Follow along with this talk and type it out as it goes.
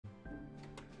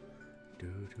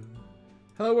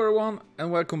Hello everyone,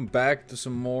 and welcome back to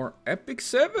some more Epic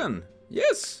 7.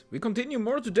 Yes, we continue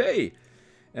more today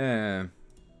in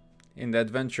the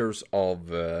adventures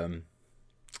of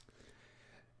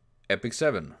Epic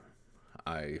 7,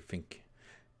 I think.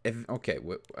 Okay,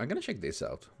 well, I'm gonna check this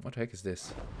out. What the heck is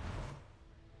this?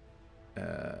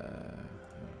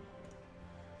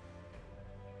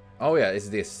 Oh yeah, it's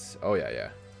this. Oh yeah.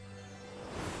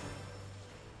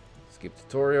 Skip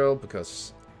tutorial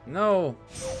because... No!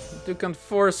 You can't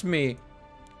force me!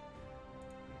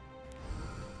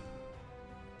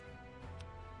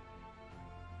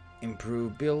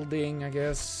 Improve building, I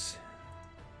guess.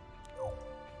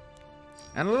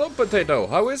 And hello, Potato!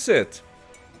 How is it?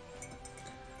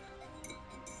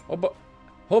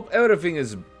 Hope everything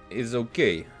is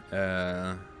okay.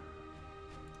 I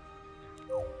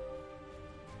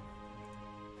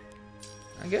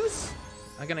guess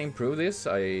I can improve this.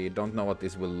 I don't know what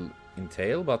this will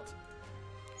entail, but...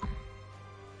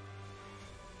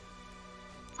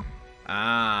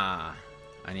 I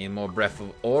need more Breath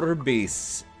of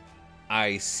Orbis.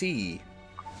 I see.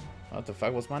 What the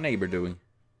fuck was my neighbor doing?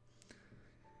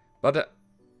 But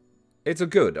it's a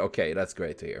good. Okay, that's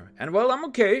great to hear. And well, I'm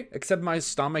okay, except my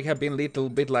stomach has been a little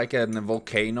bit like a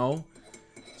volcano.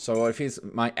 So if it's,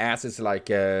 my ass is like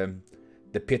the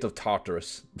pit of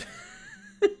Tartarus.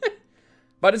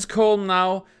 But it's calm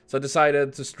now, so I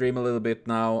decided to stream a little bit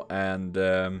now and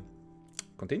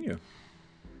continue.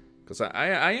 Because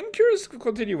I am curious to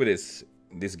continue with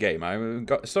this game. I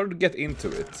started to get into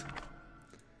it.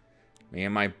 Me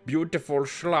and my beautiful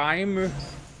slime. The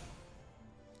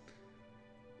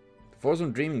Force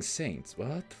of Dreaming Saints.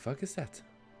 What the fuck is that?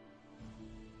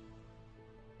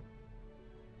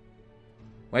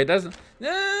 Wait, doesn't...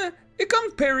 it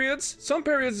comes periods. Some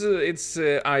periods it's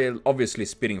I obviously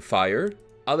spitting fire.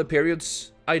 Other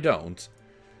periods I don't.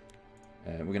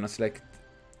 We're gonna select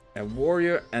a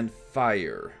warrior and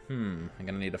fire. I'm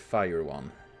gonna need a fire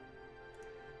one.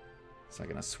 So I'm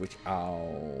gonna switch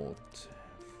out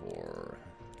for...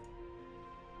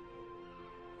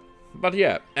 But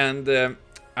yeah, and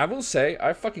I will say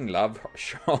I fucking love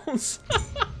Charles.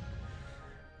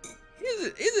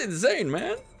 He's insane,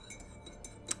 man.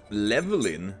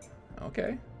 Leveling.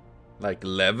 Okay. Like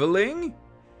leveling?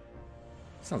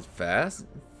 Sounds fast.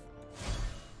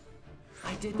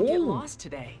 I didn't get lost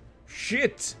today.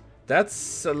 Shit!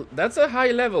 That's a high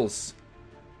levels.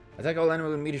 Attack all enemies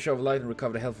with a meteor show of light and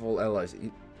recover the health of all allies.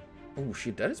 Oh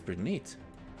shit, that is pretty neat.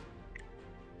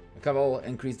 Recover all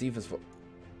increased defense for...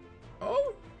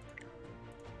 Oh!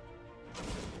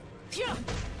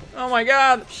 Oh my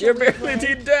god! You barely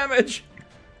did damage!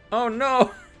 Oh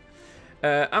no!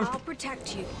 I'll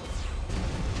protect you.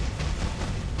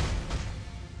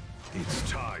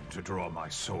 It's time to draw my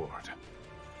sword.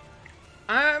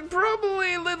 I'm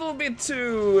probably a little bit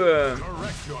too...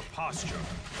 Correct your posture.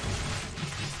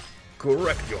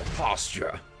 Correct your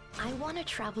posture. I want to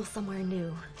travel somewhere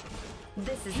new.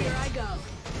 This is Here I go.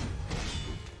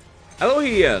 Hello,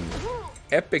 Ian.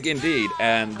 Epic indeed,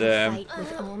 and... Fight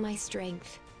with all my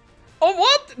strength. Oh,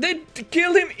 what? They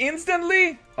killed him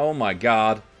instantly? Oh my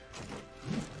god.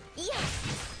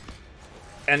 Yes.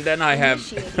 And then I have...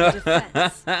 Initiating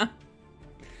defense.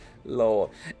 Lord.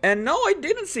 And no, I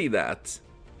didn't see that.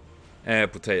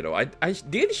 Potato. I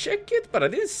did check it, but I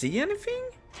didn't see anything.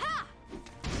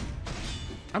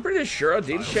 I'm pretty sure I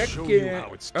did check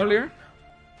earlier.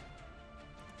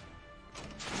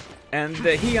 And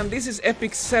this is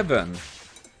Epic 7.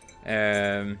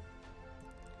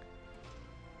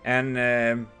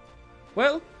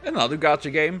 Well, another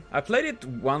gacha game. I played it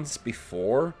once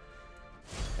before.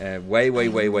 Way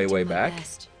back.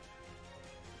 Best.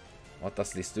 What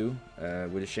does this do?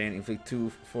 With a chain inflict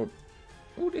 2 for...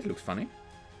 Oh, this looks funny.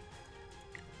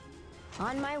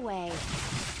 On my way.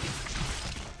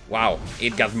 Wow,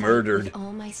 it got murdered. With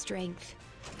all my strength.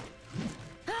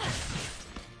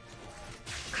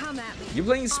 Come at me. You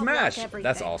playing Smash?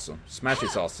 That's awesome. Smash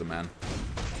is awesome, man.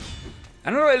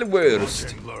 And not really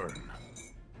worst.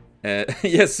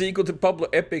 Yes, sequel to Pablo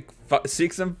Epic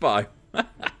 6 and 5.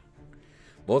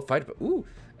 Both fight. Ooh.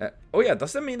 Oh yeah,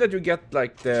 does that mean that you get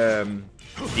like the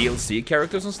DLC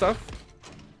characters and stuff?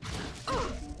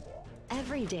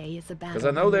 Every day is a battle. Because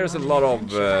I know there's a lot of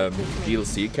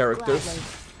DLC characters.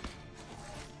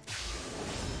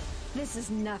 This is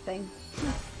nothing.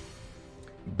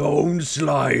 Bone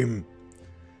slime.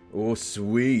 Oh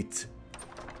sweet.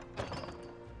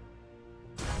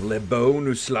 Le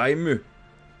bone slime.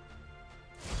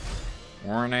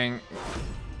 Warning.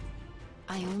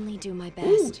 I only do my best.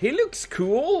 Ooh, he looks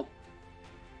cool.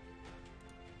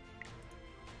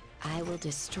 I will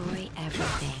destroy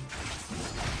everything.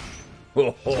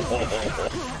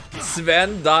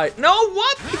 Sven died. No,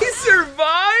 what? He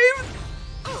survived?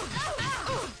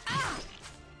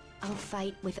 I'll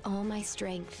fight with all my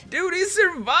strength. Dude, he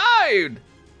survived!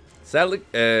 Sadly,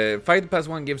 fight the past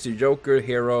one gives you Joker,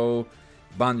 Hero,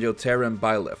 Banjo, Terra, and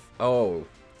Byleth. Oh.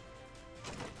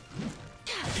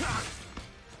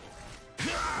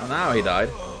 Oh, now he died.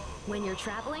 When you're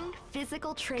traveling,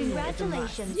 physical training.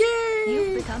 Congratulations. Yay!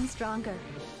 You've become stronger.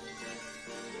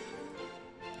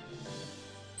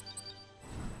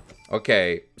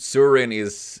 Okay, Surin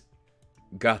is...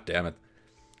 God damn it.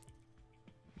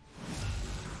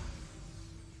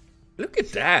 Look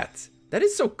at that. That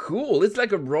is so cool. It's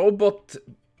like a robot.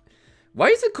 Why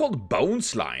is it called bone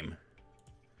slime?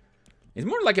 It's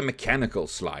more like a mechanical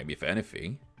slime, if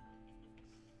anything.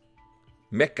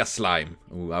 Mecha slime.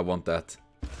 Ooh, I want that.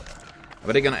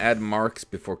 But they're gonna add marks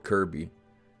before Kirby.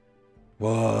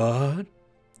 What?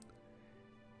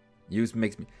 Use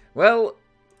makes me... Well,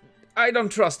 I don't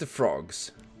trust the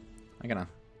frogs. I'm gonna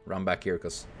run back here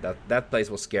because that place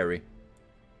was scary.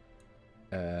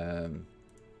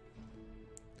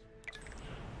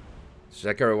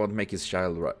 Shakara won't make his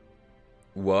child right.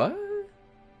 What?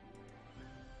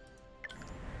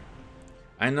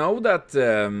 I know that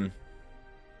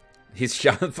his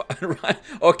child right.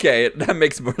 Okay, that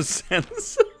makes more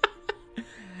sense.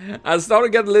 I started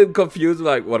to get a little confused.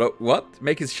 Like, what?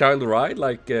 Make his child right?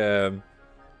 Like, I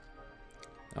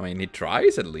mean, he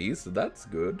tries at least. So that's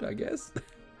good, I guess.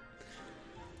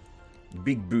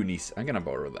 Big boonies. I'm gonna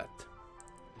borrow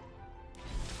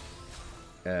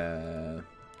that.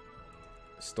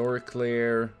 Story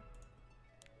clear.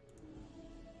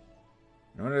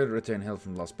 In order to retain health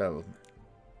from lost battle.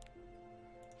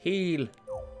 Heal.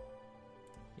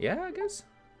 Yeah, I guess.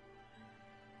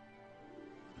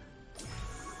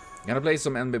 Gonna play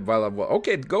some enemy while I'm...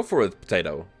 Okay, go for it,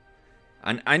 Potato.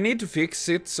 And I need to fix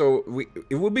it, so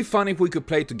it would be fun if we could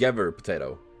play together,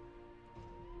 Potato.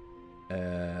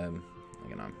 I'm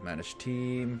gonna manage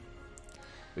team.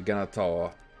 We're gonna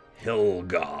ta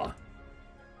Helga.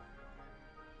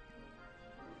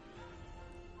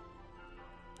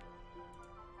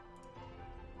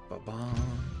 Ba-ba.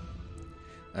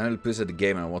 I'll push at the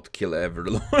game and I want to kill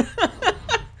Everlord.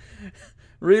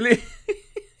 Really?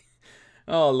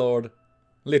 Oh lord.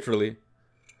 Literally.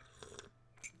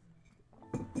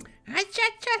 Ach.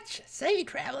 Say,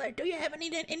 traveler, do you have any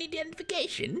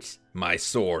identifications? My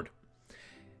sword.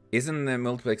 Isn't the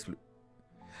multiplex...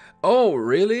 Oh,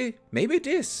 really? Maybe it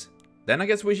is. Then I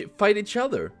guess we should fight each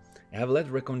other. I have a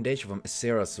letter recommendation from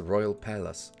Asera's royal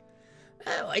palace.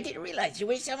 Oh, I didn't realize you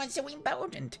were someone so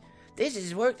important. This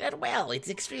has worked out well. It's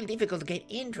extremely difficult to get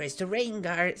interest to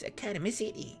Rengar's Academy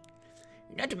City.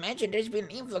 Not to mention there's been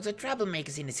an influx of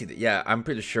troublemakers in the city. Yeah, I'm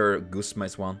pretty sure Guzma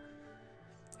is one.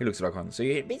 He looks like one. So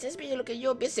you business me look at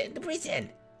your business in the prison.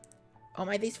 Oh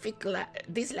my,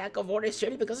 this lack of order is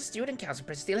surely because the student council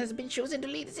president still hasn't been chosen to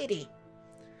lead the city.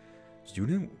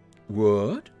 Student?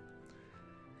 What?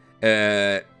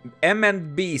 M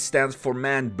and B stands for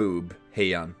man boob,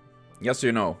 Heian. Just so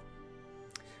you know.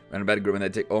 When a bad group and they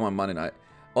take all my money and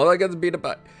all I get to beat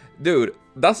up. Dude,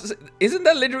 isn't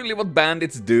that literally what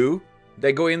bandits do?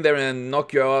 They go in there and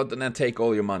knock you out and then take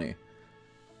all your money.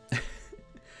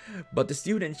 But the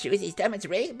student chooses time to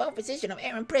raise above position of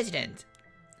Aaron President.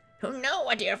 Who know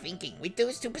what they are thinking? With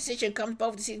those two positions comes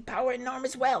both the city's power and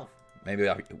enormous wealth. Maybe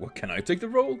what can I take the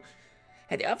role?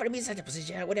 Had they offered me such a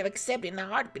position, I would have accepted in a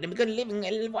heartbeat and begun living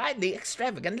a wildly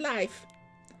extravagant life.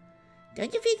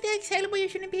 Don't you think that's terrible? You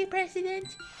shouldn't be a president?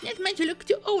 Not meant to look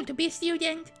too old to be a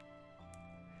student.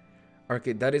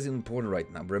 Okay, that is important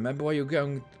right now. But remember why you're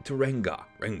going to Rengar.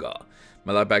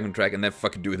 My life back on track and then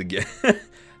fucking do it again.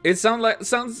 It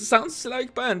sounds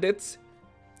like bandits.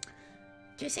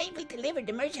 To safely deliver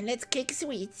the merchant, let's kick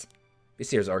sweets. Be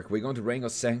serious, Ark. We're going to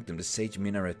Rengar's Sanctum, the Sage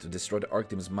Minaret, to destroy the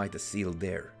Artemis Might that's sealed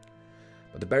there.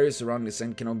 But the barriers surrounding the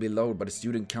Sanctum cannot be lowered by the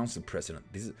Student Council President.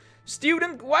 This is...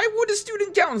 Student? Why would the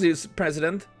Student Council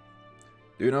President?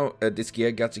 Do you know this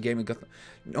gear got the game and got...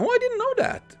 No, I didn't know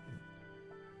that.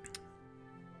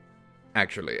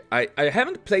 Actually, I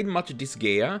haven't played much of this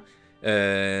gear.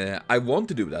 I want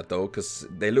to do that though, because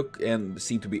they look and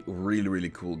seem to be a really, really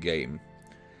cool game.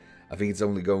 I think it's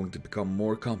only going to become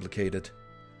more complicated.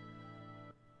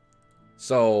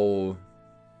 So...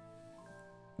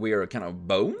 we are kind of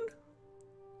boned?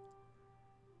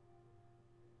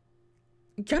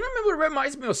 It kind of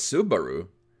reminds me of Subaru.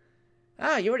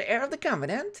 Ah, you're the heir of the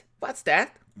Covenant? What's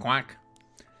that? Quack.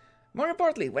 More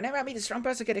importantly, whenever I meet a strong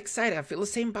person, I get excited. I feel the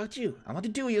same about you. I want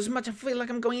to do you as much. I feel like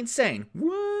I'm going insane.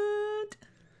 What?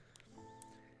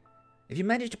 If you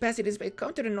manage to pass it this way,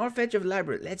 come to the north edge of the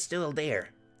library. Let's duel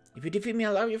there. If you defeat me,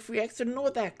 I'll allow you free extra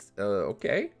Nordax.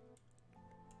 Okay.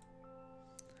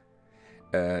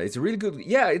 It's really good.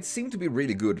 Yeah, it seemed to be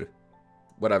really good,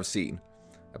 what I've seen.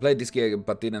 I played this game,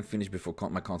 but didn't finish before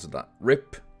my console died.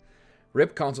 RIP.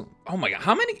 RIP console. Oh my god,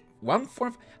 how many?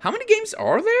 How many games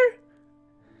are there?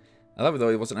 I love it though,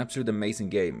 it was an absolute amazing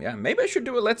game. Yeah, maybe I should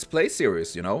do a Let's Play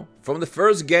series, you know? From the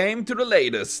first game to the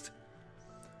latest.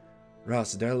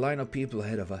 Russ, there are a line of people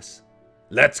ahead of us.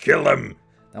 Let's kill them!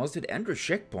 That was the Andrew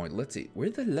checkpoint. Let's see,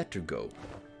 where'd the letter go?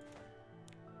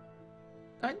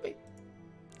 I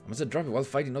must have dropped it while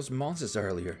fighting those monsters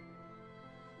earlier.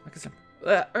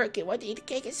 Okay, what do you eat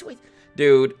cake and sweet?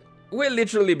 Dude, we've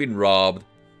literally been robbed.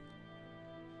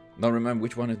 Don't remember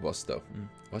which one it was though.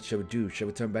 What shall we do? Shall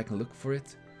we turn back and look for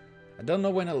it? I don't know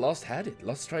when I last had it.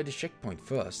 Let's try the checkpoint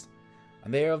first.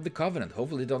 I'm the heir of the Covenant.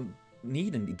 Hopefully don't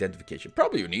need an identification.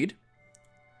 Probably you need.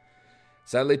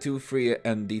 Sadly 2, 3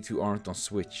 and D2 aren't on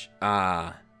Switch.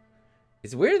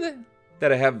 It's weird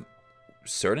that I have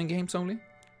certain games only.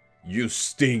 You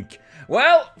stink.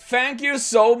 Well, thank you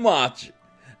so much.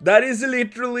 That is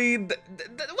literally...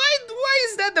 Why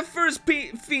is that the first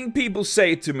thing people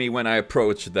say to me when I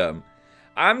approach them?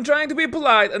 I'm trying to be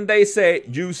polite and they say,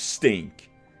 you stink.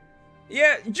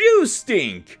 Yeah, you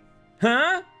stink.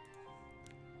 Huh?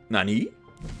 Nani?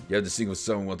 You have to sing with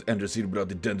someone to enter the city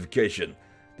without identification.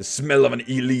 The smell of an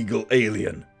illegal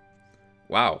alien.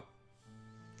 Wow.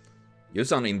 You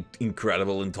sound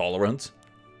incredible intolerant.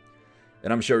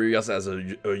 And I'm sure you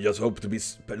just hope to be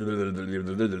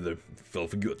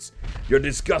filthy goods. You're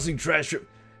disgusting trash,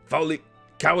 foully,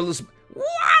 cowardless.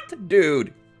 What,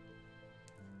 dude?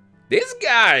 This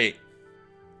guy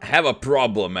have a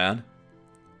problem, man.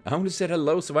 I only said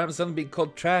hello, so I'm suddenly being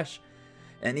called trash,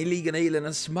 an illegal alien,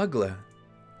 and smuggler.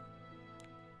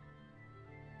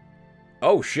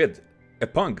 Oh shit, a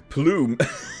punk plume.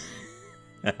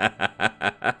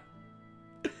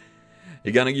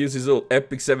 You're gonna use his old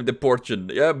epic 70 portion.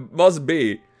 Yeah, must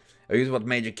be. I use what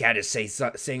Major Cat is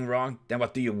saying wrong. Then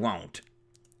what do you want?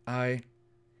 If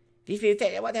you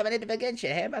tell you what happened against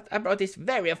you, but I brought this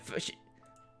very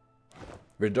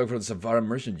We're a dog from the Savara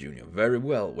Merchant Junior. Very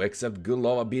well. We accept good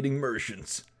law-abiding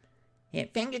merchants. Yeah,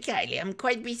 thank you, Kylie. I'm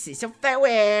quite busy, so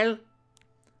farewell.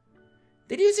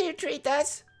 Did you see you treat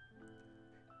us?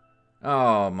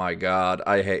 Oh my god,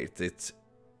 I hate it.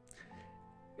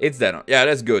 It's that. Yeah,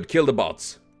 that's good. Kill the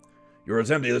bots. Your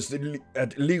attempt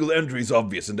at illegal entry is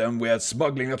obvious, and then we had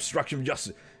smuggling, obstruction of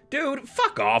justice. Dude,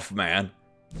 fuck off, man.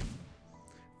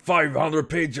 500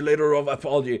 pages later of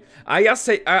apology. I just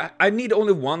say, I need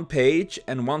only 1 page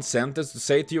and 1 sentence to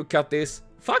say to you, cut this.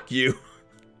 Fuck you.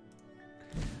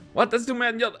 What? That's too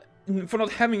mad for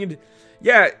not having it.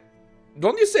 Yeah,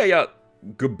 don't you say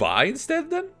goodbye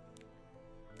instead then?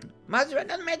 Master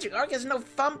and Magic Arc has no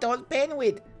thumb to hold pen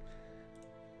with.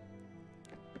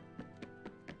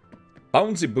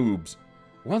 Bouncy boobs.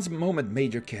 One moment,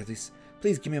 Major Cadis.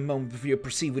 Please give me a moment before you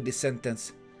proceed with this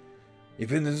sentence.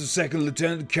 If it is a second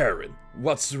Lieutenant Karen,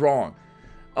 what's wrong?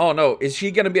 Oh no, is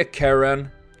she gonna be a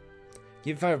Karen?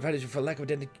 Give firefighters for lack of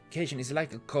identification is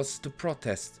likely cause to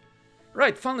protest.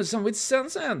 Right, finally some with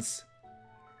sense.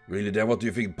 Really then, what do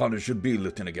you think punishment should be,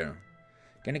 Lieutenant Karen?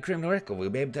 Can a criminal record will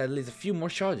be able to add at least a few more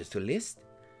charges to a list?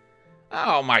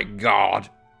 Oh my god.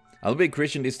 I'll be a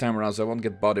Christian this time around, so I won't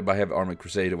get bodied by heavy armored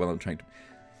crusader while I'm trying to...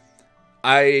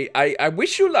 I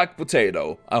wish you luck,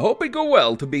 Potato. I hope it go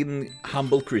well to be an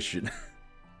humble Christian.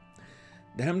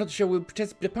 Then I'm not sure we'll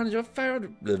protest the punishment of fire...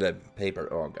 paper,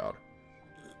 oh god.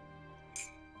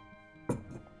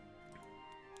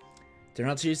 Turn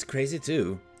out she's crazy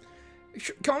too.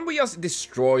 Can't we just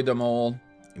destroy them all?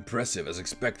 Impressive, as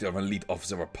expected of an elite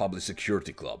officer of a public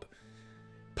security club.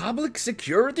 Public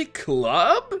security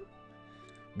club?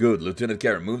 Good, Lieutenant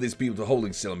Karen, move these people to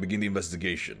holding cell and begin the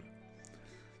investigation.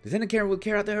 Lieutenant Karen will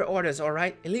carry out her orders,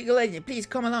 alright? Illegal agent, please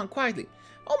come along quietly.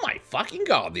 Oh my fucking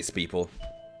god, these people.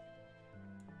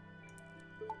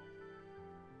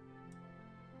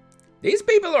 These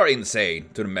people are insane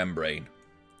to the membrane.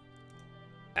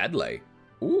 Adlai.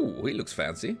 Ooh, he looks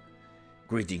fancy.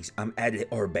 Greetings, I'm Adlai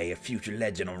Orbay, a future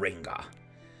legend of Rengar.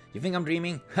 You think I'm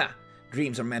dreaming? Ha!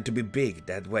 Dreams are meant to be big,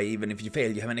 that way even if you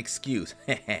fail you have an excuse.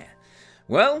 Heh.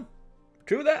 Well,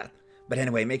 true that. But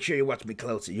anyway, make sure you watch me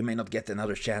closer. You may not get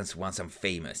another chance once I'm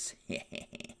famous.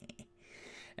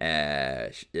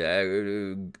 I'm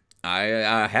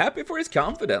happy for his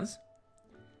confidence.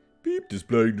 Beep,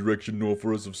 displaying direction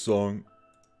northwest of song.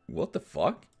 What the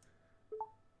fuck?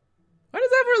 Why does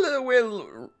that for a little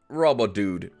weird robot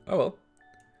dude? Oh well.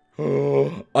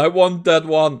 Oh, I want that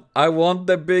one. I want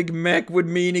the big mech with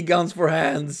mini guns for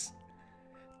hands.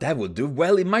 That will do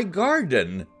well in my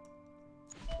garden.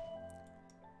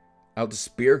 Out the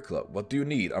Spear Club. What do you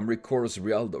need? I'm Ricorus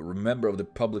Rialdo, member of the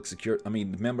public security.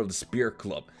 Member of the Spear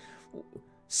Club.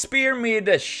 Spear me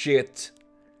the shit.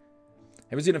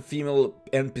 Have you seen a female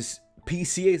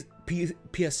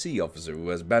PSC officer who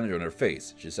has bandage on her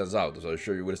face? She stands out, so I'm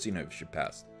sure you would have seen her if she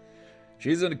passed.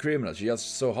 She isn't a criminal. She has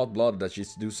so hot-blooded that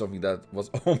she's do something that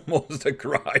was almost a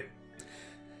crime.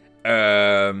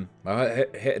 My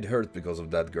head hurts because of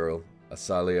that girl.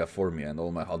 Azalea for me and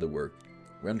all my other work.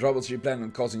 When trouble she planning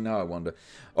on causing now, I wonder.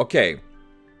 Okay.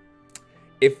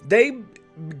 If they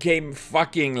became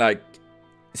fucking, like,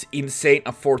 insane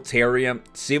authoritarian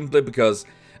simply because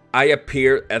I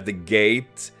appear at the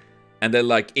gate and they,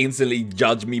 like, instantly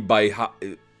judge me by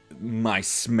my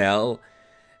smell,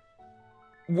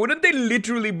 wouldn't they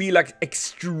literally be, like,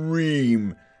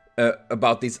 extreme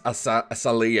about this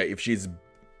Azalea if she's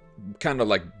kind of,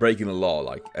 like, breaking the law?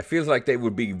 Like, I feel like they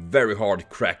would be very hard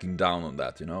cracking down on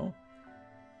that, you know?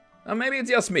 Or maybe it's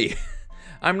just me.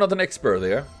 I'm not an expert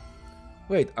there.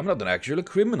 Wait, I'm not an actual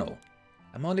criminal.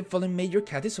 I'm only following Major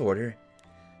Cathy's order.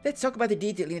 Let's talk about the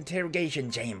detailed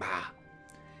interrogation chamber.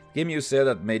 Game you said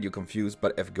that made you confused,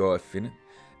 but FGO Infinite.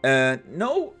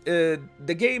 No,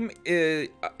 the game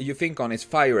you think on is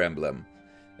Fire Emblem.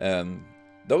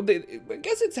 Though I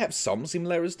guess it has some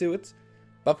similarities to it.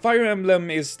 But Fire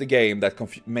Emblem is the game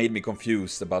that made me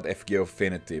confused about FGO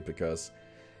Affinity, because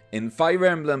in Fire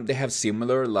Emblem they have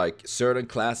similar, like, certain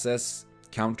classes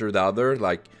counter the other,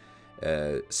 like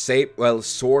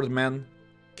swordmen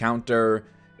counter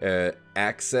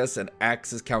axes, and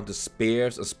axes counter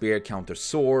spears, and spear counter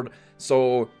sword.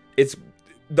 So it's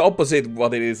the opposite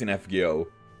what it is in FGO.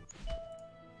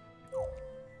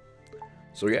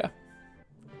 So yeah.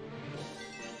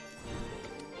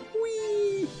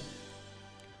 Whee!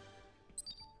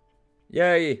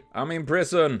 Yay! I'm in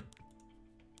prison.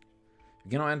 You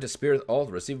cannot enter Spirit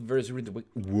Altar. Receive various readings.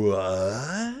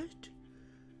 What?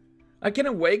 I can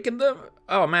awaken them?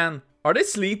 Oh man, are they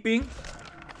sleeping?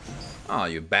 Oh,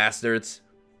 you bastards.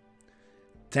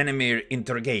 Tenemir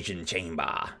Interrogation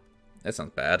Chamber. That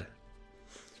sounds bad.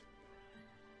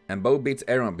 And Bo beats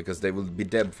Aaron because they will be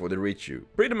dead before they reach you.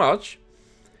 Pretty much.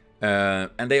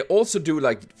 And they also do,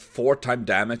 like, 4x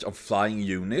damage of flying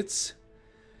units.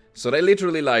 So they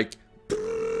literally, like,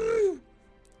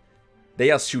 they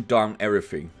just shoot down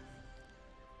everything.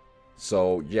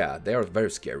 So yeah, they are very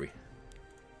scary.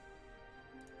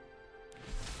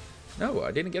 No,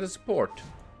 I didn't get a support.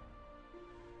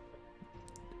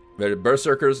 Very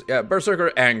Berserkers, yeah,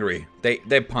 Berserker angry.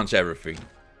 They punch everything.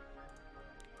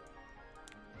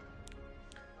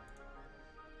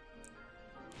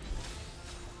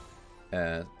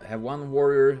 Have one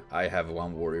warrior. I have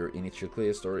one warrior. Initial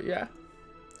clear story. Yeah.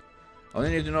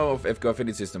 Only need to know of FGO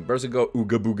Affinity System. Berserker go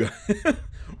Ooga Booga.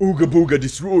 Ooga Booga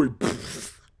destroy.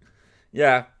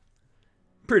 Yeah.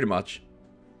 Pretty much.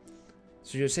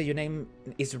 So you say your name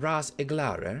is Ras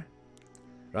Eglarer?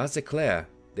 Ras Eclair,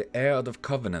 the heir of the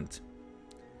Covenant.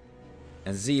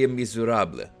 And Zia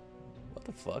Miserable. What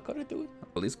the fuck are they doing?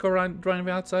 Police car driving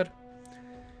outside?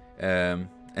 And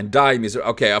Die Miserable.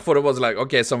 Okay, I thought it was like,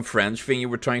 okay, some French thing you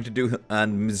were trying to do.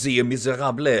 And Zia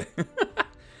Miserable.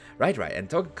 Right. And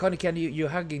talk Connie Candy, you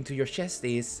hugging to your chest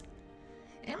is...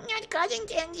 I'm not calling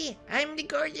Candy. I'm the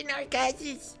Golden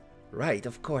Arcasis. Right,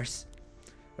 of course.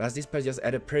 Ras, this page just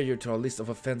added prayer to our list of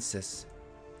offenses.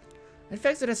 And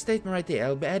thanks to that statement right there,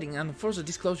 I'll be adding unenforceable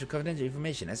disclosure confidential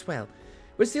information as well.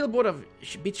 We're still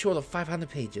a bit short of 500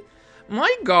 pages.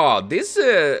 My god, this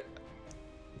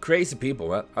crazy people,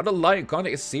 man. Out of line,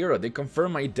 contact is 0. They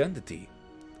confirm my identity.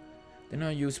 There's no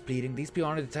use pleading. These people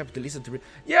aren't the type to listen to.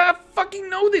 Yeah, I fucking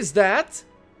noticed that.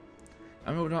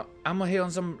 I'm here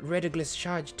on some ridiculous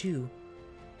charge too.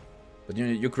 But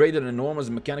you created an enormous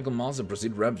mechanical monster,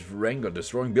 proceed ramps for Rengar,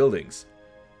 destroying buildings.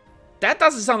 That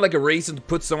doesn't sound like a reason to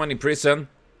put someone in prison.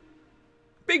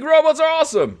 Big robots are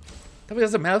awesome. That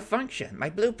was a malfunction. My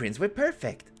blueprints were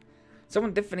perfect.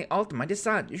 Someone definitely altered my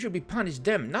design. You should be punished,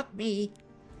 them, not me.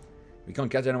 We can't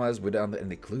catch anyone else without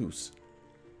any clues.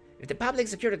 If the public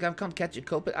security can't catch a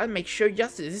culprit, I'll make sure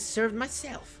justice is served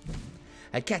myself.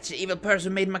 I'll catch the evil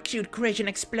person who made my cute creation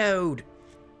explode.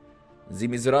 The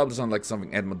Miserable sounds like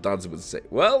something Edmund Dodds would say.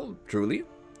 Well, truly.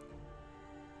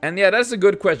 And yeah, that's a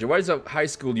good question. Why is a high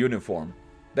school uniform?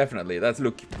 Definitely, that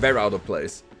look very out of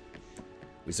place.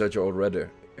 We searched her already.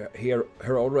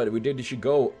 Her already. We did. She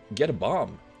go get a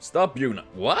bomb? Stop, Yuna.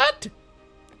 What?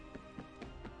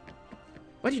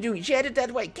 What are you doing? She headed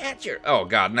that way. Catch her. Oh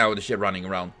god, now the shit running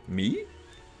around. Me?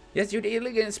 Yes, you're the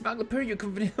illegal smuggler per you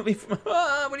conveniently from.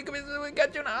 What are you coming to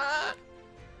catch you?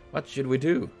 What should we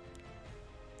do?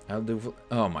 I'll do.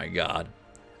 Oh my god.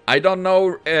 I don't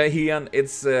know, Ian.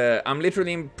 It's I'm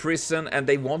literally in prison and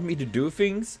they want me to do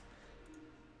things.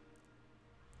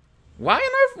 Why on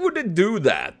earth would they do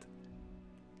that?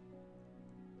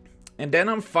 And then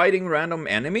I'm fighting random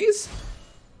enemies?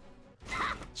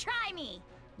 Try me.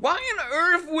 Why on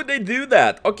earth would they do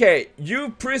that? Okay, you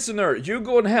prisoner, you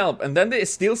go and help, and then they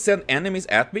still send enemies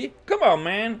at me? Come on,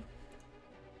 man.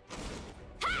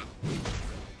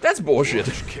 That's bullshit.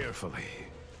 Watch carefully.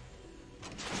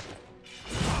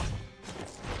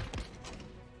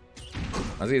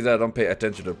 I see that I don't pay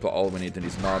attention to all we need to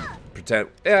is not pretend.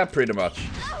 Yeah, pretty much.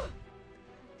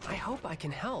 I hope I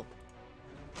can help.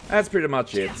 That's pretty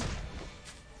much it.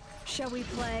 Shall we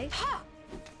play?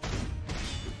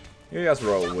 You just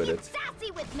roll with it.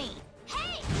 Sassy with me.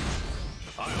 Hey!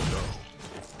 I'll go.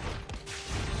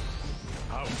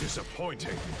 How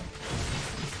disappointing.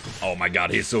 Oh my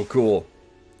god, he's so cool.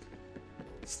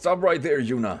 Stop right there,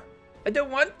 Yuna. I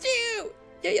don't want to.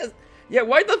 Yeah,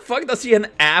 why the fuck does she have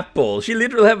an Apple? She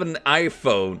literally have an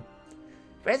iPhone.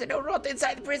 Prison, don't rot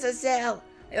inside the prison cell.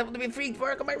 I don't want to be free to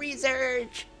work on my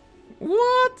research.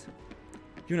 What?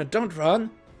 Yuna, don't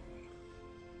run.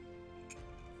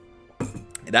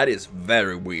 That is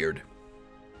very weird.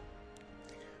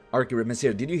 Archie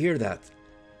Monsieur, did you hear that?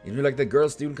 It looked like the girl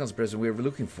student council president we were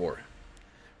looking for.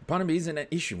 Autonomy isn't an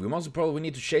issue. We most probably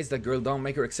need to chase that girl down,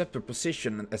 make her accept her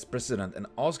position as president, and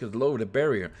ask her to lower the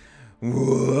barrier.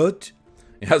 What?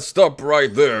 Yeah, stop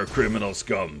right there, criminal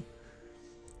scum.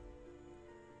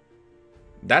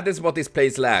 That is what this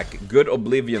place lacks. Good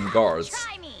Oblivion guards.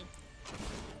 Try me.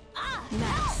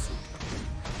 Nice.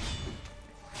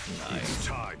 It's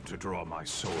time to draw my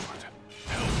sword.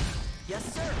 Help.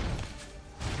 Yes, sir.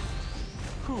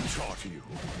 Who taught you?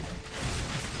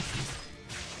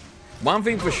 One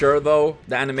thing for sure though,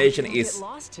 the animation is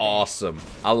awesome.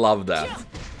 I love that.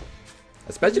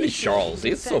 Especially Charles,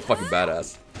 he's so fucking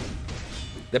badass.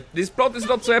 This plot is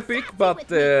not so epic, but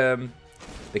the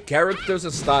characters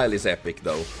and style is epic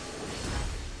though.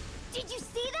 Did you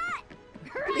see that?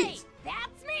 Great.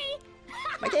 That's me.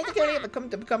 My dad's going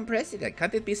to become president.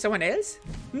 Can't it be someone else?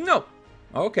 No.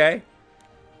 Okay.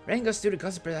 Rango student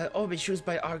council president has always chosen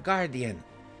by our guardian.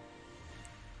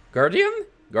 Guardian?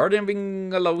 Guardian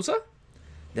Vingalosa?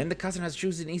 Then the cousin has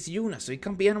chosen Yuna, so it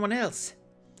can't be anyone else.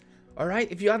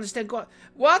 Alright, if you understand God.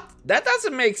 What? That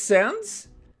doesn't make sense.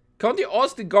 Can't you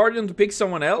ask the Guardian to pick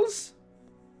someone else?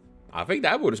 I think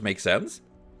that would make sense.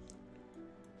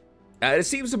 It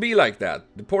seems to be like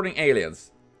that. Deporting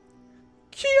aliens.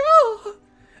 Kyo!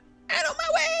 And on my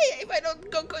way! If I don't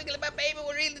go quickly, my baby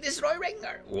will really destroy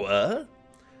Rengar. What?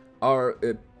 Our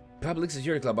public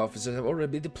security club officers have already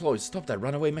been deployed. Stop that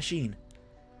runaway machine.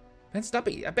 Man, stop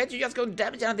it. I bet you're just going to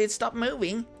damage it until it stop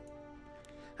moving.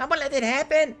 I won't let it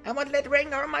happen. I won't let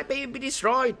Rengar and my baby be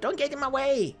destroyed. Don't get in my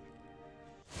way.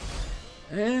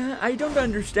 I don't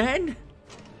understand.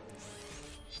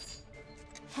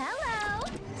 Hello.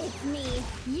 It's me,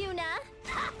 Yuna.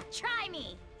 Try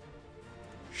me.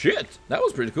 Shit, that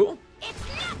was pretty cool. It's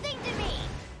nothing to me.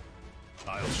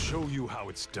 I'll show you how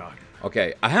it's done.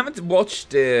 Okay, I haven't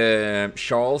watched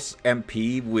Charles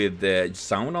MP with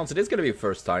sound on, so this is gonna be the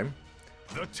first time.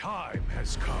 The time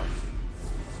has come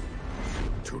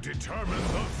to determine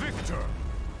the victor.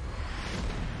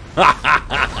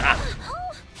 I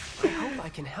hope I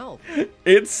can help.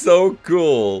 It's so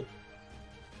cool.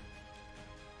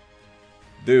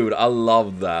 Dude, I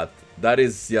love that. That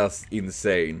is just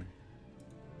insane.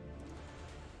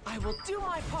 I will do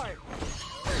my part.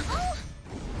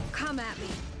 Come at me.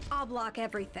 I'll block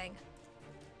everything.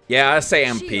 Yeah, I say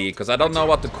MP, because I don't know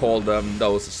what to call them,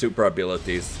 those super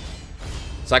abilities.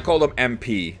 So I call them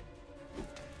MP.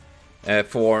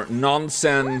 For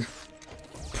nonsense,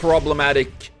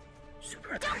 problematic.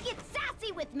 Don't get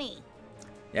sassy with me.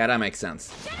 Yeah, that makes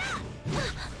sense.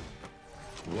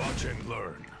 Watch and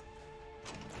learn.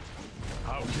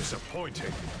 How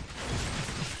disappointing.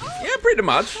 Yeah, pretty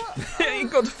much. You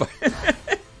got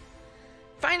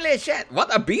Finally, chat.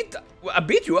 What? I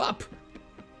beat you up.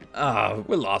 Ah,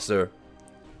 we lost her.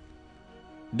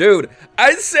 Dude,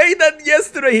 I say that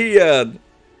yesterday, Ian.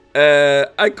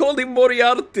 I called him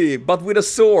Moriarty, but with a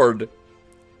sword.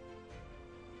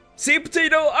 See,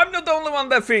 Potato, I'm not the only one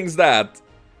that thinks that.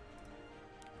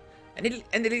 And the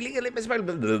illegal as well.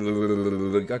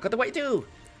 I got away too.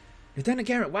 Lieutenant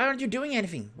Garrett, why aren't you doing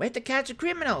anything? We have to catch the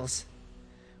criminals.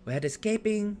 We had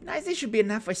escaping. Nice, this should be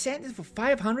enough for a sentence for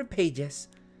 500 pages.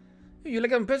 You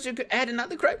like a person who could add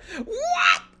another crime?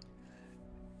 What?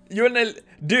 You're an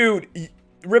dude.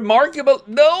 Remarkable.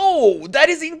 No, that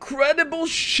is incredible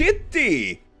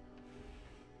shitty.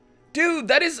 Dude,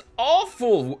 that is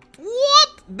awful.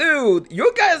 What? Dude,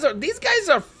 these guys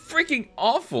are freaking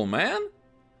awful, man.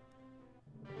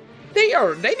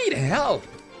 They need help.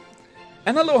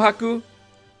 And hello, Haku.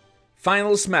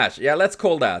 Final smash. Yeah, let's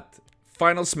call that.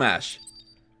 Final smash.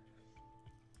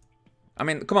 I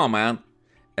mean, come on, man.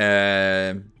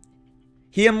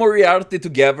 He and Moriarty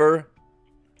together.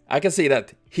 I can see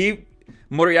that.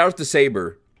 Moriarty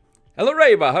Saber. Hello,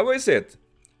 Reva. How is it?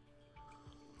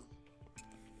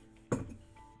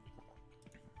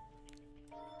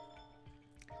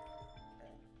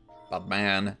 But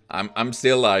man, I'm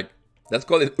still like, let's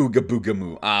call it Ooga Booga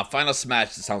Moo. Final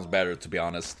Smash sounds better, to be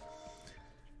honest.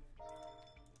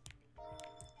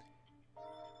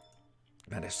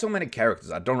 Man, there's so many characters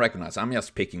I don't recognize. I'm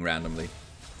just picking randomly.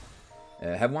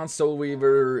 Have one Soul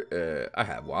Weaver. I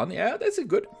have one. Yeah, that's a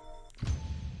good.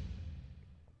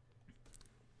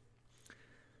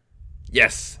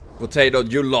 Yes, Potato,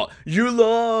 you lost. You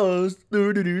lost.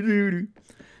 Going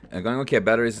okay.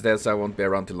 Batteries dead, so I won't be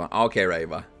around too long. Okay,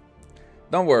 Reva.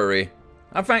 Don't worry.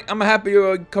 I'm happy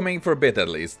you're coming for a bit at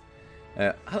least.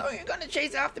 How long are you gonna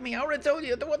chase after me? I already told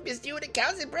you I don't want to be a student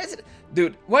council president.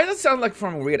 Dude, why does it sound like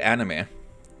from a weird anime?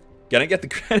 Can I get the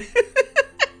credit?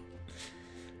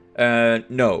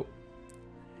 No.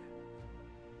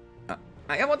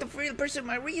 I want to freely pursue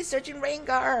my research in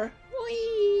Rengar.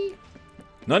 Whee!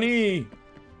 Nani?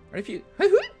 What if you...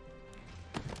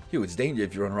 You, it's danger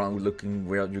if you run around looking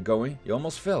where you're going. You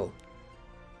almost fell.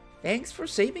 Thanks for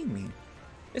saving me.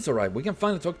 It's alright, we can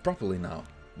finally talk properly now.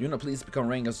 Yuna, please become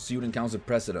Rengar's student council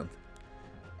president.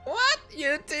 What?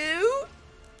 You too?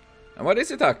 And what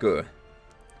is it, Haku?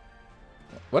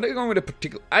 What are you going with a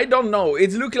particular... I don't know.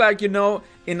 It looks like, you know,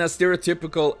 in a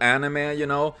stereotypical anime, you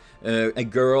know, a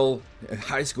girl, a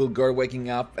high school girl waking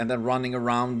up and then running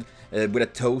around with a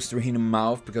toaster in her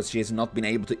mouth because she has not been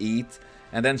able to eat.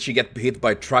 And then she get hit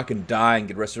by a truck and die and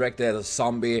get resurrected as a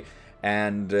zombie.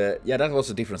 And yeah, that was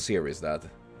a different series, that.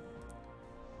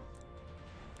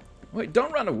 Wait,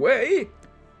 don't run away!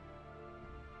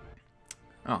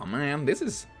 Oh man, this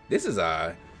is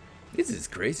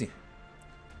crazy.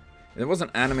 If it was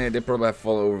an anime, they'd probably have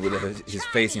fallen over with his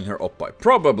face in her oppai.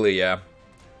 Probably, yeah.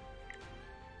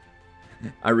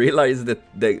 I realized that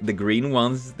the green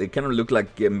ones, they kind of look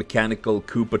like mechanical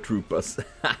Koopa Troopas.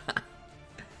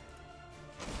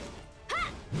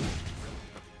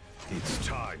 It's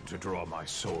time to draw my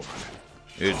sword.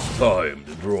 It's time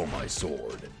to draw my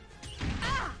sword.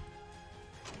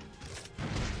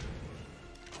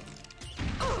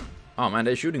 Oh man,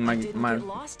 they're shooting my Get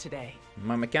lost today.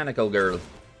 my mechanical girl.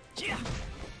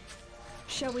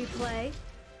 Shall we play?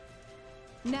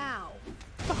 Now.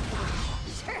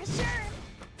 Sure.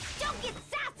 Don't get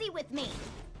sassy with me.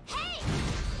 Hey!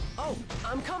 Oh,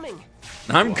 I'm coming.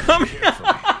 I'm coming.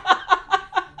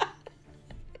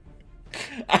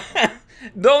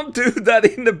 Don't do that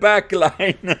in the back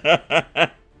line.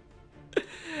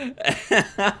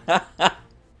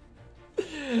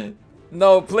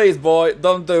 No, please, boy,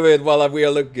 don't do it while we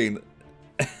are looking.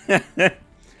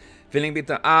 Feeling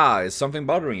bitter. Is something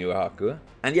bothering you, Haku?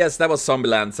 And yes, that was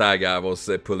Zombieland Saga I was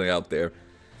pulling out there.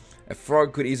 A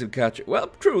frog could easily catch. Well,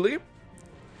 truly.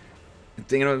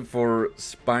 Taking for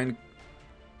spine.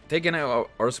 Taking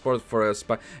our support for a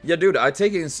spine. Yeah, dude, I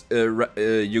take in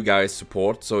you guys'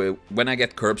 support. So when I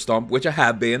get curb stomp, which I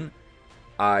have been,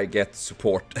 I get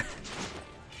support.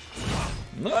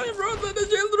 No, you brought the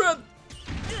children.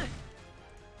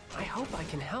 I hope I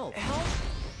can help.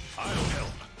 I'll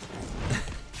help.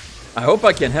 I hope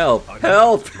I can help.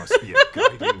 Help! Must be a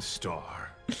guiding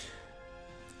star.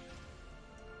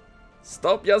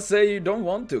 Stop just say you don't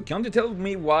want to. Can't you tell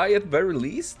me why at very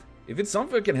least? If it's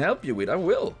something I can help you with, I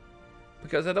will.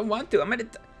 Because I don't want to. I mean,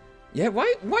 yeah,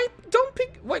 why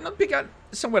not pick out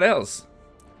someone else?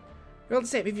 Well,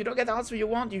 Sam, if you don't get the answer you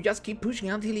want, you just keep pushing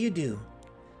until you do.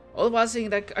 All while saying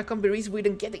that I can't be reasoned with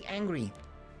and getting angry.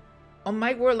 On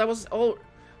my world, I was all...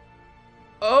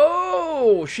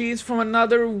 Oh, she's from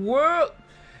another world.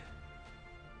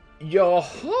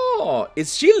 Yaha.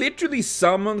 Is she literally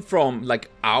summoned from,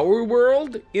 like, our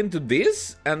world into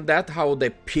this? And that's how they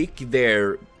pick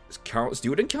their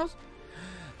student count?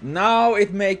 Now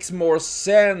it makes more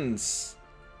sense.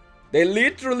 They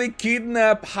literally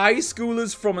kidnap high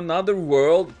schoolers from another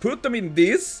world, put them in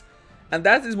this, and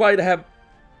that is why they have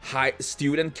high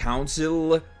student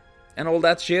council and all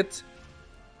that shit.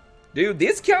 Dude,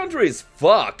 this country is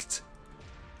fucked.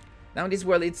 Now in this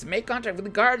world, it's make contract with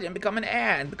the Guardian, become an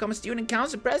heir, and become a student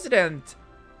council president.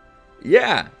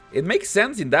 Yeah, it makes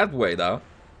sense in that way, though.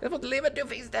 That's what live and do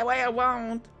things that way I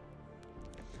want.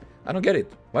 I don't get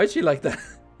it. Why is she like that?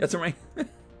 That's right.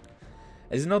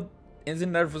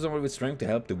 Isn't there for someone with strength to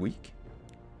help the weak?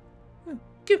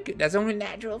 Cuckoo, that's only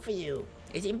natural for you.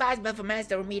 It's impossible for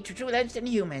Master or me to truly understand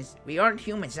humans. We aren't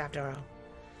humans after all.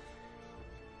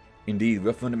 Indeed,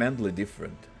 we're fundamentally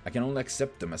different. I can only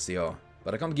accept them as they are,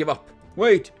 but I can't give up.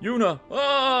 Wait, Yuna!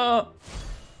 Ah!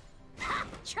 Ha!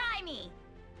 Try me!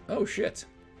 Oh shit.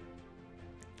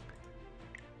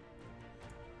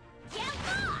 Get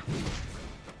lost!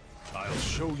 I'll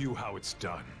show you how it's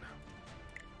done.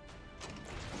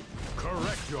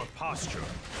 Correct your posture.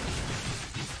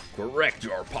 Correct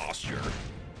your posture.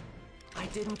 I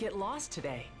didn't get lost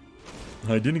today.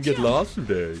 I didn't get lost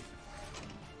today.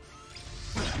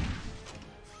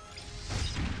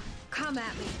 Come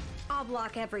at me. I'll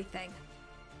block everything.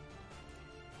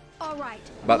 All right.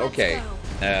 But let's okay.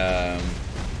 go.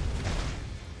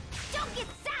 Don't get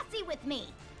sassy with me!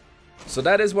 So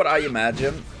that is what I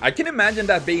imagine. I can imagine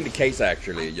that being the case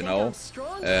actually, you know.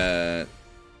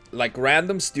 Like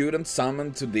random students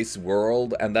summoned to this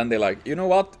world and then they're like, you know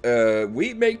what,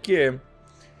 we make a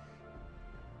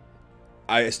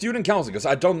student council because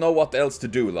I don't know what else to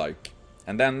do, like.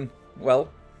 And then, well,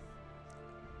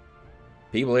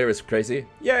 people here is crazy.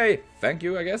 Yay, thank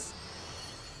you, I guess.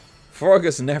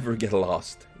 Frogs never get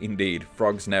lost. Indeed,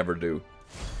 frogs never do.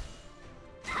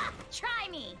 Ha! Try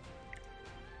me!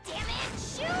 Damn it!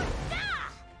 Shoot!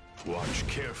 Ah! Watch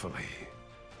carefully.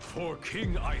 For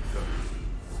King Aether,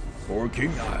 For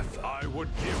King Arthur. I would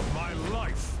give my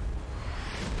life.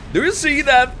 Do you see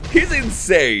that? He's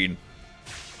insane.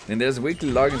 And there's a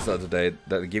weekly login slot today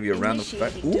that give you a random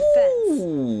fact. Initiating defense.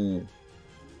 Ooh!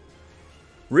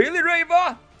 Really,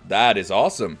 Reva? That is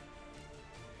awesome.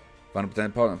 Found a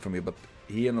potential partner for me, but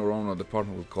he and Orono, the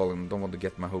partner, will call him. Don't want to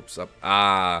get my hopes up.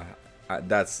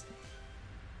 That's.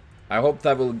 I hope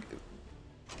that will.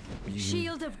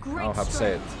 Shield of great I'll have to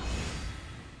say it.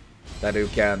 strength. That you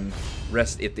can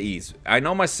rest at ease. I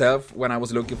know myself when I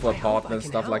was looking for a I hope partner I and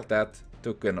can stuff like help. that.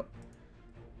 Took an.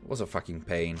 Was a fucking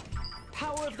pain.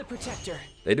 Power of the Protector.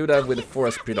 They do that with the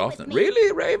forest pretty often.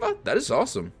 Really, Reva? That is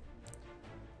awesome.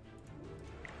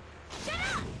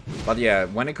 But yeah,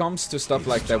 when it comes to stuff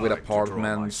like that with Time to draw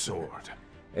my apartments, sword.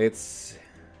 it's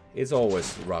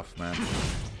always rough, man.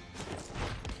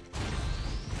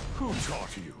 Who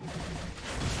taught you?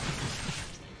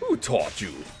 Who taught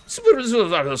you?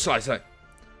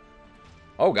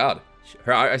 Oh god,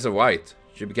 her eyes are white.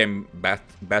 She became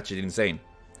batshit insane.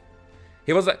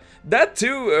 He was like that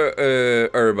too,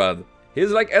 Urbad.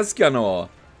 He's like Escanor.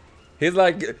 He's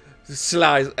like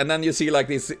slice, and then you see like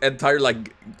this entire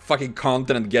like fucking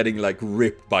continent getting like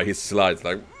ripped by his slides.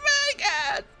 Like, my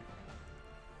god!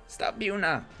 Stop,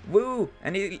 Yuna. Woo!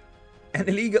 And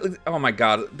illegal. Oh my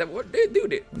god! That what they do?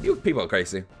 You people are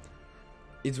crazy.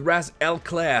 It's Raz El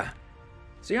Claire.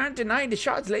 So you aren't denying the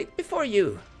shots laid before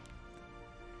you.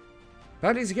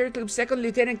 Public Security Club Second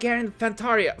Lieutenant Karen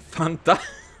Fantaria.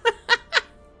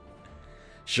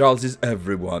 Charles is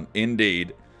everyone,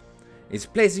 indeed. Is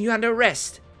placing you under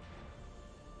arrest.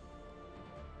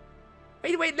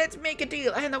 Wait, let's make a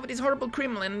deal. I hand over this horrible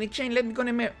criminal and in exchange let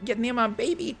me get near my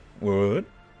baby. What?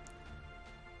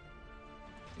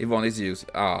 Yvonne is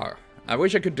used. I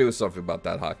wish I could do something about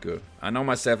that, Haku. I know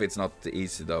myself it's not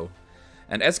easy though.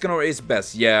 And Escanor is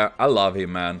best. Yeah, I love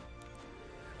him, man.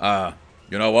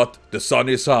 You know what? The sun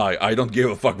is high. I don't give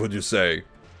a fuck what you say.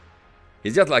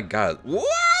 He's just like, God, what?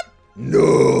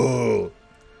 No!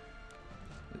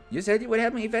 You said you would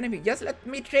help me if anything. Just let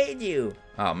me trade you.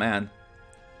 Oh, man.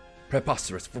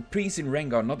 Preposterous. For peace in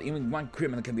Rengar, not even one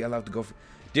criminal can be allowed to go for...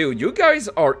 Dude, you guys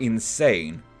are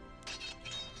insane.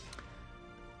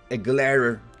 A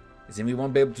glarer. As in we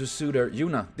won't be able to suit her.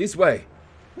 Yuna, this way.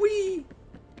 Whee!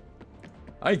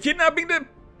 I'm kidnapping the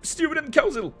student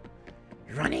council.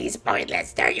 Running is pointless.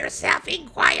 Stir yourself in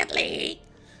quietly.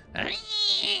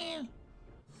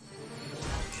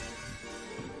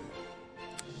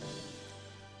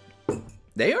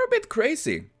 They are a bit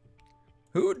crazy.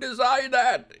 Who decided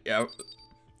that? Yeah.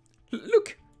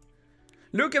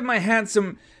 Look at my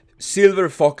handsome silver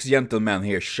fox gentleman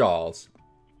here, Charles.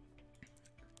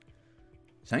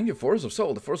 Thank you, Force of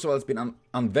Soul. The Force of Soul has been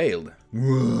unveiled.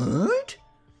 What?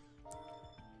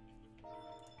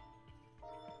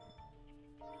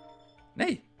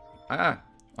 Hey.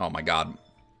 Oh my god.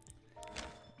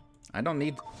 I don't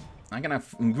need... I'm gonna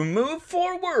move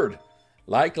forward.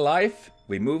 Like life,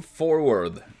 we move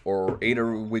forward. Or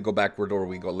either we go backward, or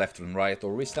we go left and right,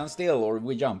 or we stand still, or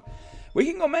we jump. We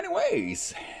can go many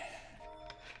ways.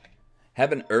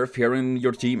 Have an Earth hero in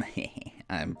your team?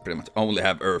 I pretty much only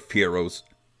have Earth heroes.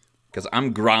 Because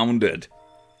I'm grounded.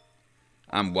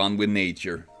 I'm one with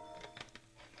nature.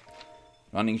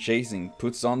 Running, chasing,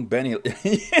 puts on Benny.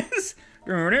 Yes!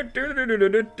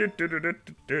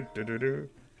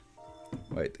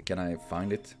 Wait, can I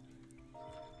find it?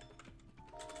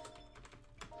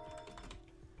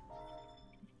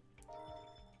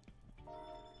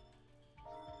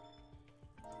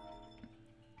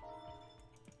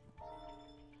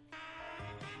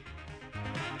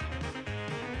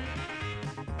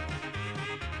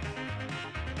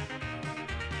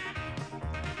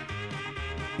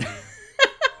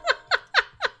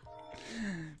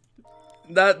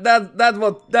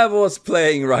 That was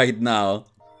playing right now.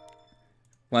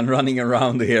 When running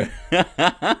around here.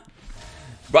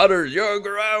 Brothers, you're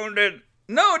grounded.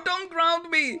 No, don't ground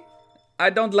me. I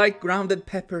don't like grounded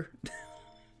pepper.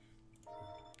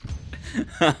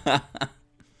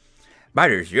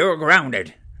 Brothers, you're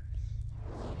grounded.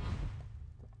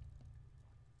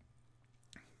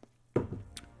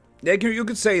 Yeah, you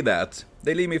could say that.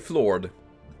 They leave me floored.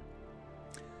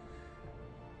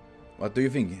 What do you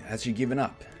think? Has she given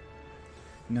up?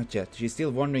 Not yet. She's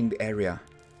still wandering the area.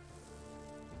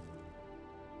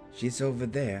 She's over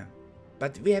there.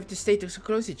 But we have to stay so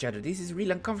close to each other. This is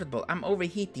real uncomfortable. I'm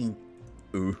overheating.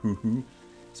 Ooh.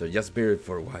 So just bear it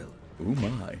for a while. Oh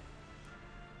my.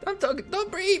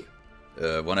 Don't breathe.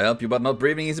 Wanna help you, but not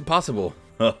breathing is impossible.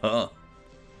 I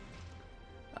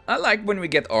like when we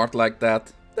get art like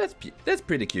that. That's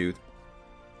pretty cute.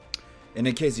 In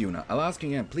any case, Yuna, I'll ask you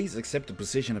again, please accept the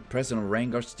position of President of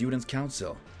Rengar's Students'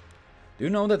 Council. Do you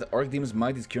know that the Archdemon's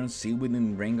might is currently sealed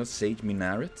within Rengar's Sage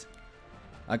Minaret?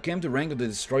 I came to Rengar to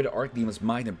destroy the Archdemon's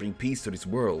might and bring peace to this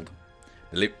world.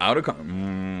 They live out of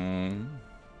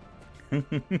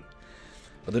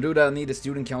But to do that, I need the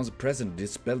Student Council President to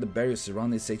dispel the barriers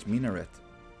surrounding Sage Minaret.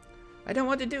 I don't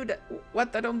want to do that.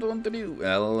 What I don't want to do?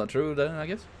 Well, true then, I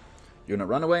guess. You're not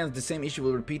run away and the same issue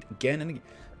will repeat again and again.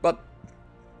 But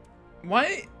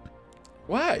why?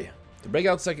 Why? To break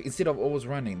out instead of always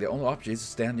running, the only option is to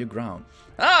stand your ground.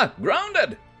 Ah!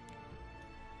 Grounded!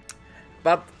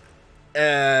 But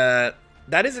that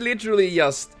is literally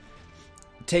just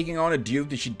taking on a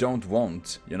duty she don't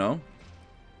want, you know?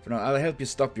 For now, I'll help you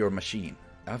stop your machine.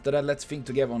 After that, let's think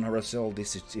together on how to resolve this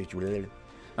situation.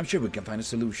 I'm sure we can find a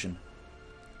solution.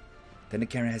 Then the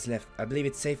carrier has left. I believe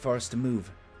it's safe for us to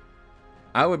move.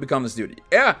 I will become the student.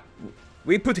 Yeah!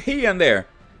 We put Hian there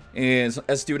as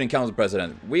student council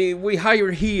president. We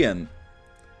hire Hian.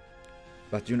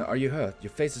 But you know, are you hurt?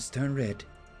 Your face has turned red.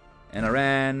 And I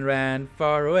ran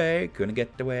far away, couldn't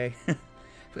get away.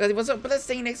 Because it was so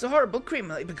blessing next to horrible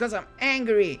criminal, because I'm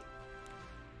angry.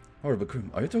 Horrible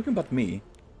criminal? Are you talking about me?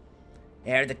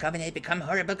 Ere the Covenant become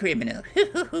horrible criminal.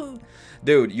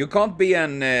 Dude, you can't be a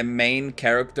main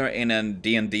character in a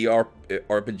D&D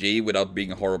RPG without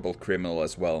being a horrible criminal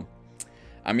as well.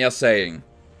 I'm just saying,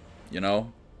 you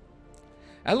know.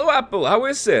 Hello, Apple. How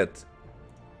is it?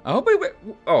 I hope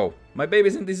oh, my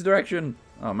baby's in this direction.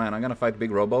 Oh man, I'm gonna fight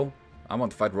Big Robo. I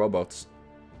want to fight robots.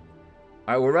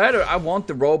 I want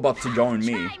the robot to join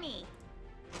me.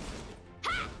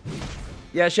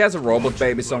 Yeah, she has a robot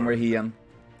baby somewhere here.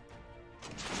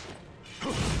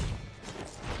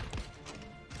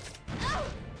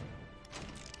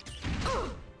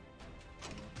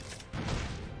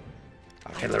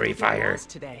 Artillery fire.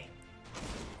 Today.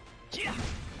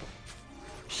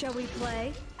 Shall we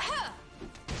play?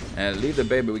 Leave the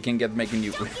baby, we can get making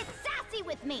new. Don't get sassy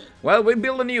with me. Well, we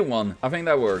build a new one. I think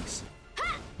that works.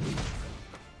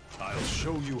 I'll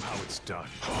show you how it's done.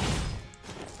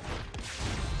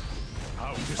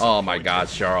 Oh my god,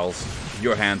 Charles.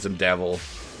 You're a handsome devil.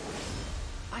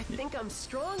 I think I'm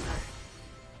stronger.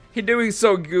 You're doing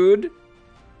so good.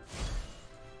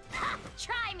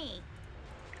 Try me.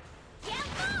 Get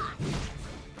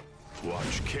lost.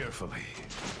 Watch carefully.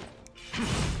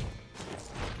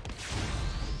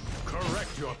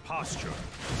 Correct your posture.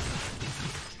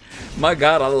 My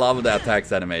god, I love the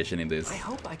attacks animation in this. I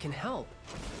hope I can help.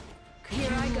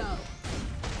 Here I go.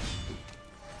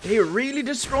 They're really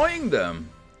destroying them.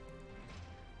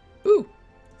 Ooh,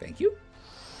 thank you.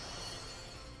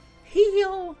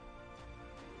 Heal.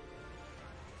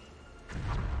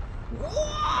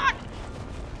 What?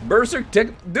 Berserk Tech.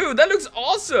 Dude, that looks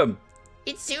awesome.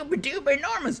 It's super duper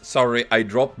enormous. Sorry, I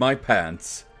dropped my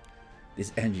pants.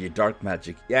 This energy, dark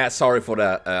magic. Yeah, sorry for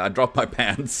that. I dropped my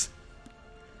pants.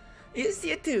 You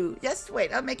see it too. Just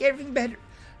wait, I'll make everything better.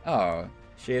 Oh,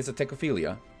 she has a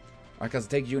techophilia. I can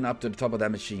take Yuna up to the top of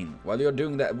that machine. While you're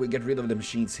doing that, we get rid of the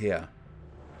machines here.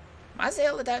 I say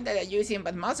all the time that I use him,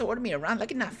 but Masa ordered me around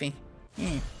like nothing.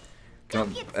 Yeah.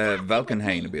 Come on,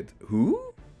 Valkenhayn a bit.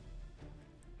 Who?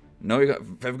 No, you're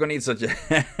gonna need such a...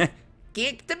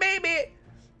 Kick the baby!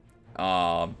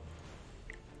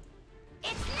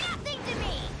 It's nothing to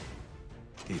me.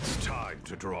 It's time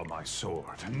to draw my sword.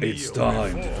 It's Kneel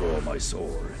time to before draw my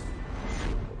sword.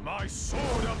 my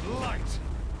sword of light.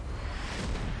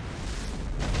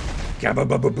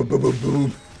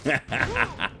 Boom.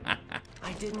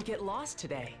 I didn't get lost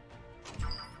today.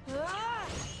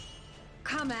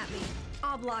 Come at me.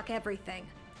 I'll block everything.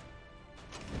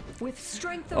 With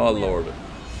strength of Oh will. lord.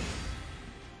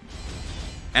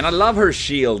 And I love her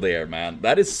shield there, man.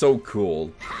 That is so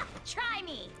cool. Try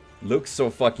me. Looks so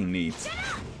fucking neat.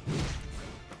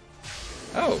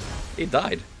 Oh, he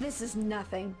died. This is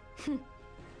nothing.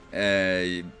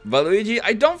 Valuigi,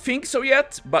 I don't think so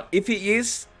yet, but if he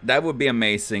is, that would be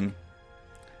amazing.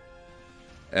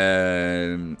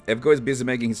 Evgo is busy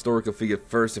making historical figure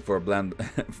first for a bland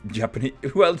Japanese.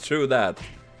 Well, true that.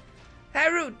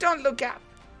 Haru, don't look up.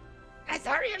 I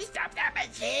thought you stopped that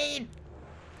machine.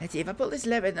 Let's see if I pull this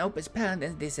lever and opens pound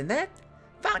and this and that.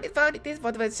 Found it, this is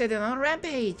what was said on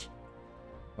Rampage.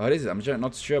 What is it? I'm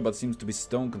not sure, but it seems to be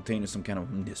stone containing some kind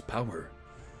of this power.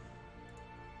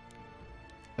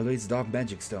 Although it's dark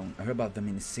magic stone, I heard about them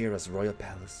in Sera's royal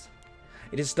palace.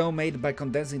 It is stone made by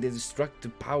condensing the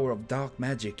destructive power of dark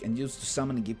magic and used to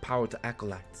summon and give power to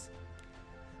acolytes.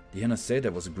 Diana said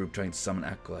there was a group trying to summon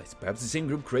acolytes. Perhaps the same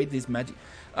group created this magic.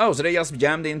 Oh, so they just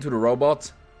jammed into the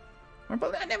robot?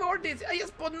 Well, I never ordered this. I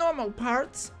just bought normal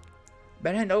parts.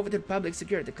 Better hand over to the public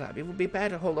security club. It would be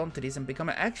better to hold on to this and become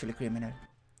an actual criminal.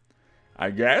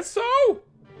 I guess so.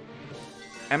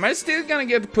 Am I still gonna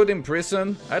get put in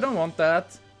prison? I don't want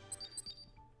that.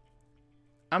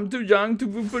 I'm too young to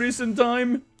do prison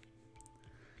time.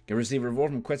 Can receive a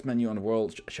reward from quest menu on the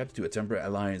world. Chapter 2, a temporary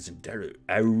alliance in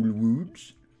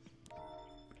Owlwoods.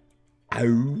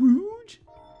 Owlwood?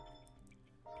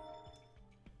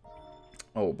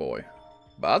 Oh boy.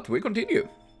 But we continue.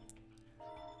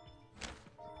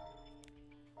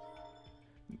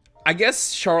 I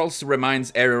guess Charles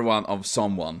reminds everyone of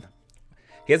someone.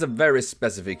 He has a very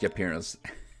specific appearance.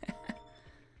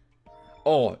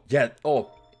 Oh, yeah. Oh,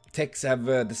 techs have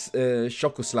this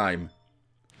Choco Slime.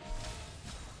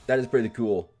 That is pretty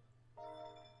cool.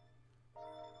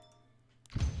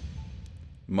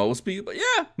 Most people,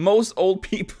 yeah, most old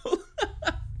people.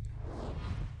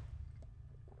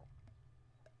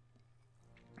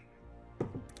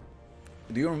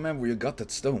 Do you remember where you got that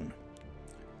stone?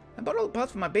 I bought all the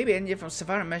parts for my baby engine from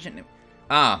Savara Mansion.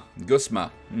 Ah,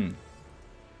 Gusma.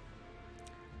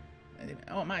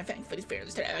 Oh my, thanks for this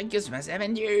fearless Gusma's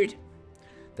endured.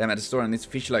 Damn, at the store and it's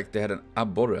fish like they had an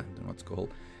abborre, I don't know what it's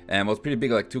called. And was pretty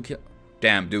big, like 2 kilo.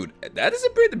 Damn, dude, that is a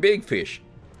pretty big fish.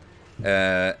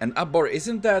 An abborre,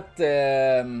 isn't that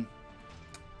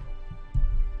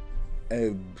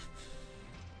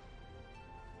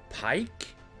pike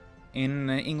in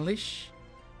English?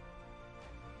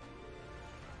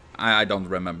 I don't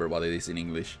remember what it is in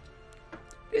English.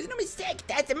 There's no mistake.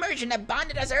 That's the merchant that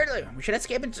bonded us earlier. We should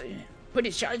escape and put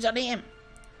his charge on him.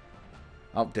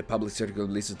 Oh, the public circle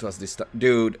listen to us this time.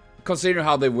 Dude, consider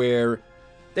how they wear.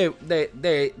 You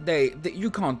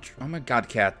can't. Oh my god,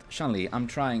 cat. Shanli, I'm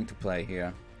trying to play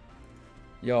here.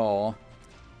 Ja.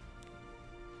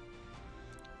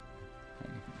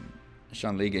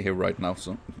 Shanli get here right now,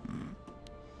 so.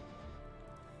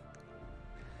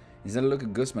 Is that a look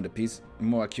at Guzman, the piece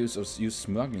more accused of you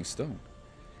smuggling stone?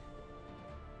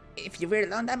 If you were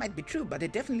alone, that might be true, but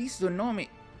it definitely leads to a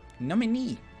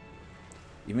nominee.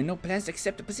 Even no plans to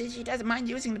accept the position, he doesn't mind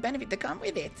using the benefit that come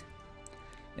with it.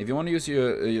 If you want to use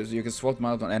you can swap them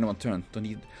out on anyone's turn. Don't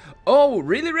need. Oh,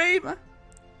 really, Rave?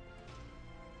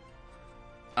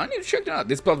 I need to check that out.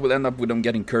 This plot will end up with them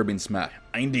getting Kirby and Smash.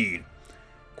 Indeed.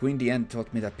 Queen Diane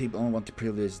taught me that people only want the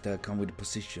privileges that come with the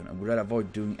position and would rather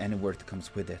avoid doing any work that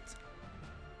comes with it.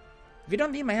 If you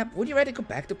don't need my help, would you rather go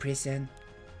back to prison?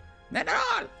 Not at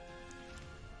all!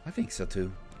 I think so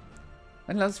too.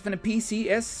 And last from the PSC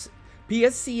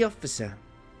officer.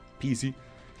 PC?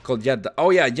 Called Jeddah. Oh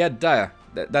yeah, Jeddah.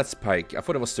 That's Pike. I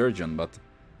thought it was Surgeon, but...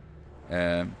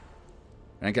 I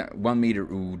got 1 meter.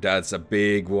 Ooh, that's a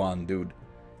big one, dude.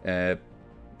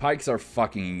 Pikes are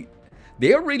fucking...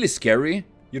 They are really scary,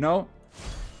 you know?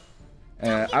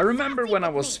 I remember when I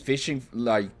was fishing,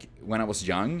 like, when I was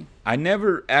young. I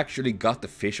never actually got the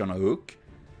fish on a hook.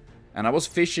 And I was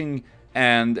fishing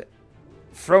and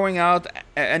throwing out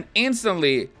and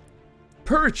instantly...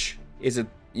 Perch! Is it...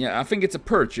 Yeah, I think it's a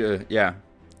perch, yeah.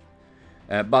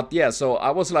 But yeah, so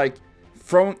I was like...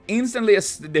 Thrown instantly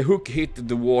as the hook hit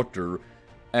the water.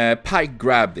 Pike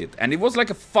grabbed it. And it was like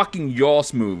a fucking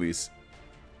Jaws movies.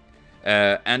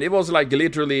 And it was like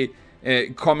literally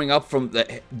coming up from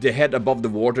the head above the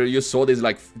water. You saw this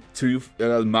like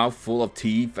mouth full of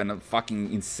teeth and a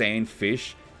fucking insane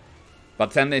fish.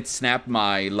 But then it snapped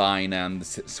my line and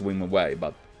swim away.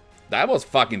 But that was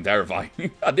fucking terrifying.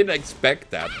 I didn't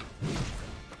expect that.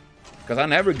 Because I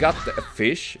never got a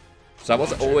fish. So I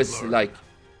was always like,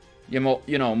 you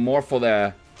know, more for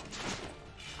the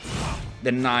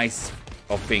nice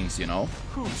of things, you know.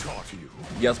 Who taught you?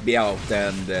 Just be out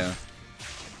and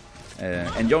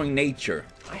enjoying nature.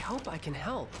 I hope I can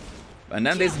help. And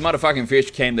then this motherfucking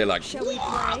fish came there like, Shall we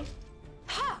play?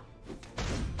 Ha!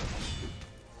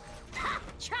 Ha!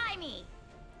 Try me!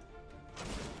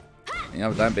 Ha! You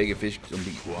know, that big a fish can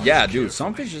be... Yeah, dude,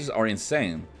 some fishes are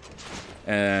insane.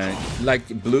 Like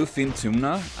bluefin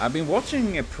tuna. I've been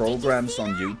watching programs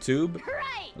on YouTube,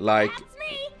 like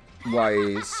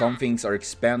why some things are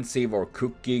expensive or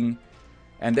cooking.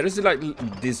 And there is like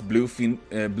this bluefin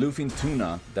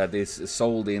tuna that is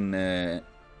sold in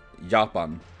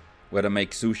Japan, where they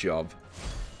make sushi of.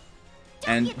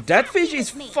 And that fish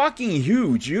is fucking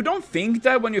huge. You don't think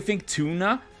that when you think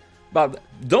tuna, but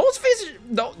those fish,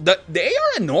 they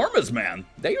are enormous, man.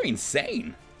 They are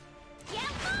insane.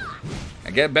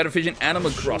 I get better fish in Animal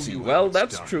Crossing. Well,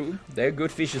 that's true. They're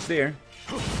good fishes there.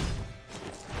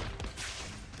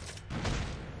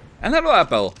 And hello,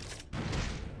 Apple.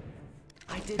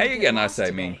 Hey again, I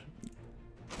say, me.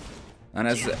 And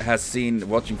has seen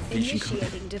watching fishing.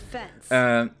 Initiating defense.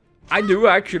 I do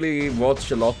actually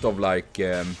watch a lot of like.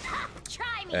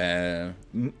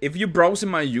 If you browse in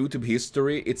my YouTube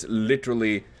history, it's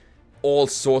literally all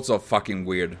sorts of fucking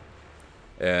weird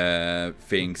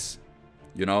things,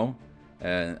 you know.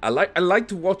 I like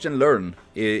to watch and learn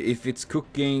if it's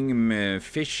cooking,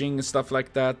 fishing, stuff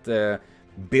like that,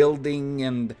 building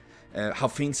and how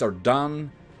things are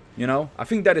done. You know, I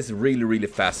think that is really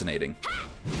fascinating.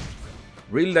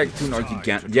 Really like tuna are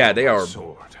gigantic. Yeah, they are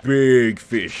big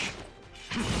fish.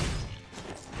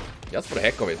 Just for the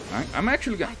heck of it. I'm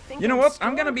actually gonna... You know what?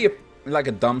 I'm gonna be like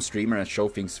a dumb streamer and show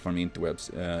things from the interwebs.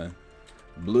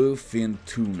 Bluefin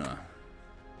tuna.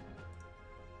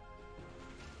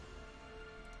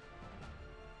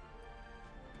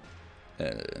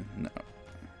 No.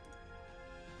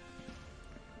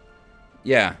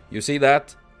 Yeah, you see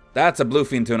that? That's a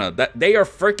bluefin tuna. They are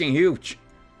freaking huge.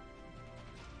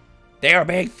 They are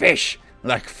big fish.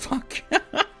 Like, fuck.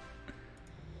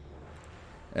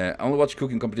 I only watch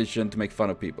cooking competition to make fun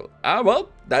of people. Ah, well,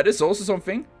 that is also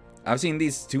something. I've seen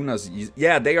these tunas.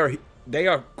 Yeah, they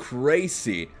are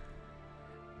crazy.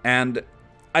 And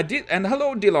I did. And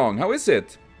hello, DeLong. How is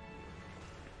it?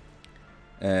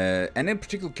 Any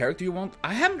particular character you want?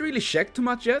 I haven't really checked too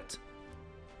much yet.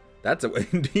 That's a way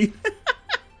indeed.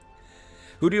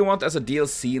 Who do you want as a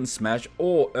DLC in Smash?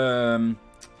 Oh,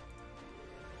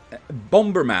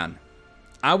 Bomberman.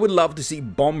 I would love to see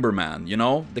Bomberman, you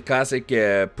know? The classic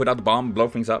put out the bomb, blow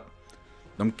things up.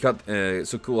 Don't cut,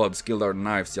 so cool how the skilled are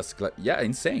knives, just yeah,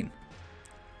 insane.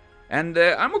 And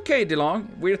I'm okay,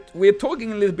 DeLong. We're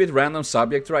talking a little bit random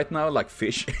subject right now, like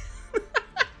fish.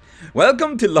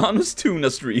 Welcome to Lano's Tuna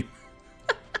stream.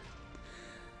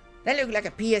 That looked like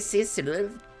a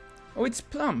PS6. Oh, it's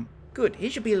Plum. Good, he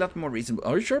should be a lot more reasonable.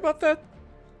 Are you sure about that?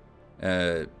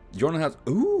 Jordan has...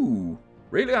 Ooh!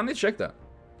 Really? I need to check that.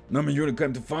 Nama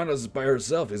came to find us by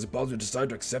herself. Is it possible to decide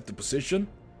to accept the position?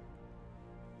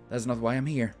 That's not why I'm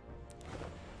here.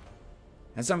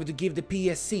 And something to give the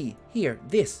PSC. Here,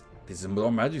 this. This is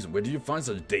more magic. Where did you find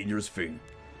such a dangerous thing?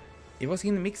 It was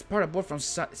in a mixed part aboard from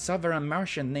sovereign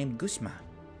merchant named Guzma.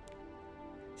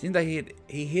 Seems that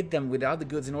he hid them with the other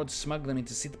goods in order to smuggle them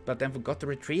into city, but then forgot to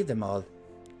retrieve them all.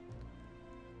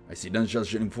 I see, then shall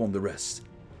inform the rest.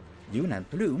 Yuna and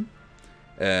Bloom?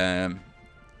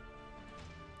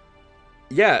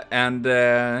 Yeah, and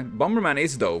Bomberman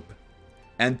is dope.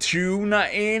 And Tuna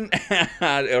in...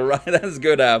 Alright, that's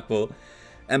good, Apple.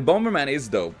 And Bomberman is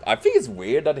dope. I think it's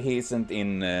weird that he isn't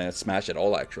in Smash at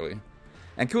all, actually.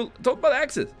 And cool, talk about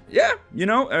axes. Yeah, you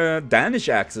know, Danish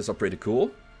axes are pretty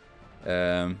cool.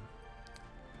 I'd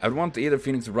want either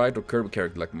Phoenix Wright or Kirby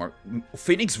character like Mark.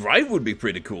 Phoenix Wright would be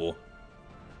pretty cool.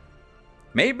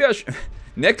 Maybe I should...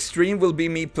 Next stream will be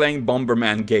me playing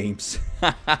Bomberman games.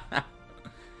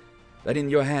 That in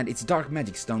your hand, it's dark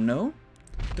magic stone, no?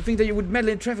 To think that you would meddle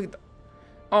in traffic...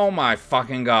 Oh my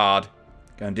fucking god.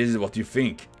 And this is what you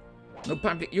think. No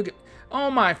pump, you get... Oh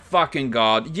my fucking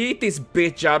god. Yeet this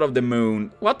bitch out of the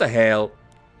moon. What the hell?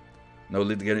 No,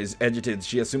 little girl is agitated.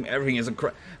 She assumes everything is a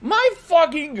crap. My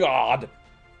fucking god.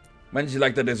 When she's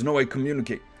like that, there's no way to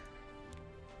communicate.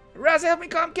 Raz, help me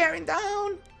calm Karen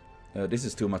down. This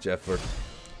is too much effort.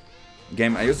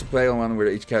 Game I used to play on one where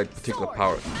each character particular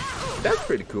power. That's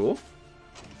pretty cool.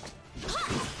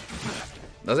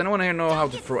 Does anyone here know how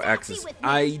to throw axes?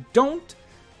 I don't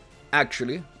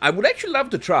actually. I would actually love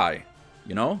to try.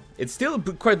 You know, it's still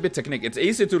quite a bit technique. It's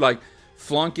easy to like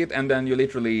flunk it and then you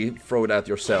literally throw it at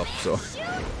yourself. So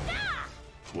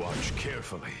watch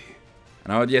carefully.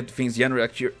 And how yet things generally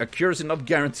accuracy not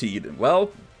guaranteed.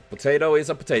 Well, potato is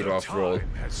a potato after all. The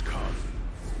time has come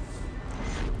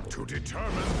to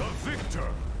determine the victor.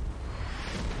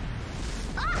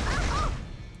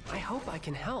 I hope I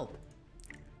can help.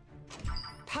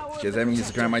 She's having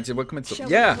Instagram, might say welcome.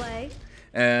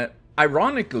 Yeah.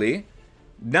 Ironically,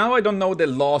 now I don't know the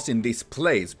laws in this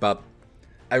place, but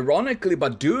ironically, by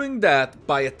doing that,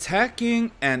 by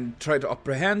attacking and try to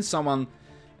apprehend someone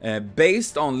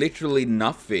based on literally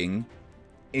nothing,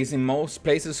 is in most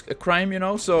places a crime, you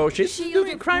know? So she's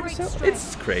doing a crime herself.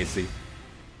 It's crazy.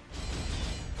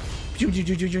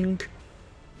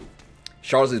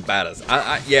 Charles is badass.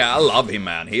 Yeah, I love him,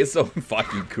 man. He is so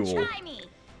fucking cool. Try me.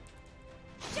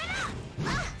 Shut up.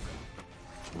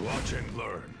 Watch and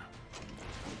learn.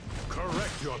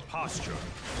 Correct your posture.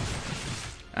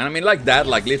 And I mean, like that,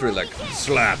 like literally, like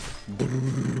slap.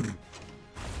 Beginning.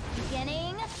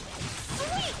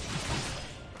 Sweep.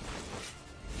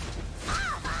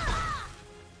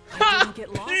 I didn't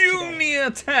get lost today. Puny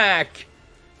attack.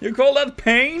 You call that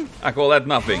pain? I call that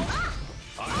nothing.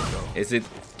 Is it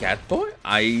Catboy?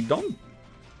 I don't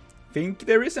think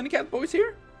there is any Catboys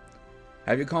here.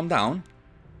 Have you calmed down?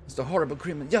 It's the horrible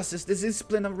criminal justice, the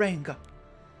discipline of Renga.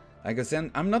 Like I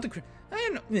said, I'm not a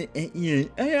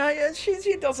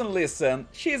she doesn't listen.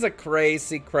 She's a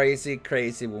crazy, crazy,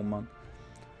 crazy woman.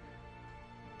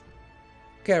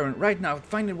 Karen, right now,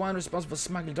 finding one responsible for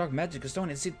smuggling dark magic stone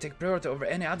in city take priority over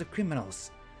any other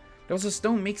criminals. There was a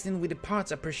stone mixed in with the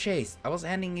parts I purchased. I was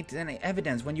handing it any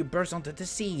evidence when you burst onto the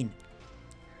scene.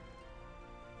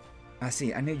 I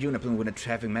see. I need Uniplum with a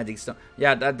traffic magic stone.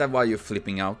 Yeah, that's why you're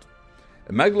flipping out.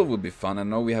 A Maglo would be fun. I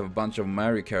know we have a bunch of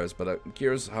Mario characters, but I'm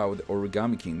curious how the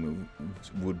Origami King move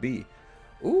would be.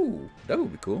 Ooh, that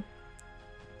would be cool.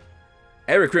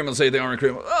 Every criminal say they aren't a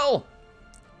criminal. Oh!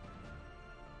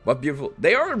 What beautiful.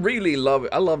 They are really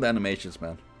lovely. I love the animations,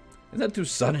 man. Isn't that too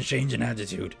sudden change in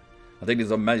attitude? I think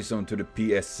it's a magic stone to the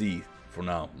PSC for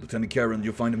now. Lieutenant Karen,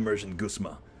 you'll find immersion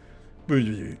Gusma.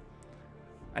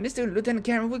 Understood, Lieutenant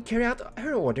Karen will carry out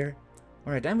her order.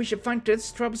 Alright, then we should find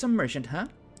this troublesome merchant, huh?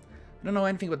 I don't know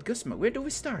anything about Gusma. Where do we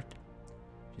start?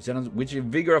 She said on which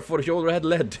vigor of the shoulder had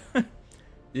led.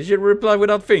 You should reply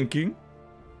without thinking.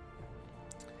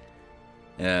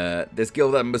 The skill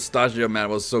of that mustachio man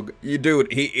was so good. You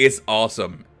dude, he is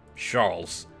awesome.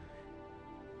 Charles.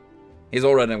 He's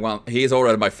already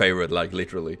my favorite, like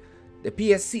literally. The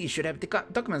PSC should have the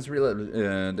documents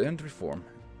the entry form.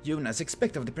 Jonas,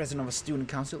 expect of the president of a student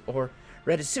council, or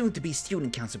rather soon to be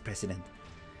student council president.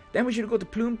 Then we should go to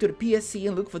Plume to the PSC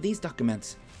and look for these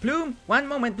documents. Plume, one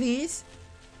moment please.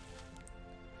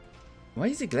 Why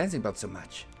is he glancing about so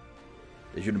much?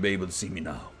 They shouldn't be able to see me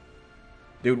now.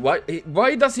 Dude, why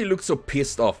does he look so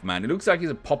pissed off, man? It looks like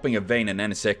he's popping a vein in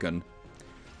any second.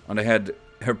 On the head,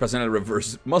 her personality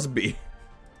reverse must be.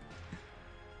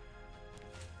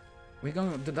 We're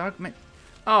going to the dark man.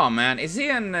 Oh man, is he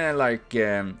in like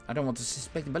I don't want to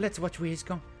suspect him, but let's watch where he's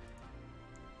going.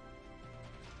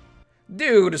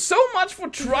 Dude, so much for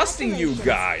trusting you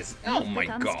guys. Oh my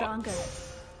god. Stronger.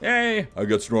 Hey, I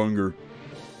got stronger.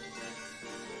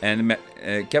 And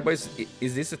Catboy,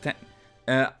 is this a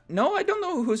no, I don't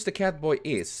know who's the Catboy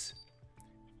is.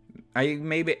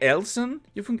 Maybe Elson?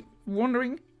 You think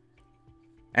wondering?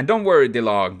 And don't worry,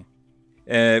 DeLong.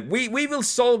 We will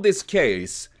solve this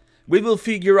case. We will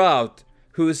figure out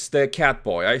who's the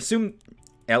Catboy. I assume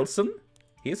Elson?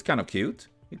 He's kind of cute.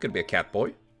 He could be a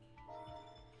Catboy.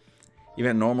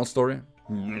 Even a normal story?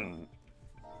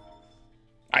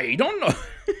 I don't know.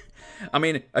 I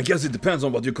mean, I guess it depends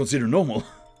on what you consider normal.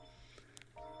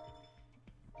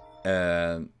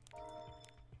 Oh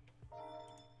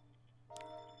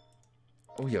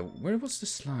yeah, where was the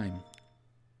slime?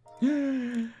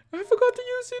 I forgot to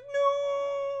use it.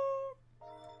 No.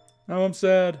 Now I'm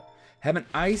sad. Have an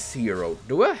ice hero.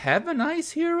 Do I have an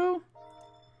ice hero?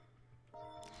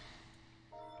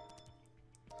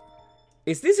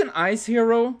 Is this an ice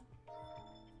hero?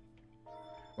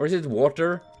 Or is it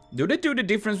water? Do they do the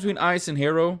difference between ice and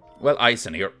hero? Well, ice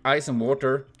and hero. Ice and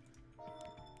water.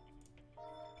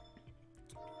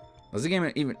 Was the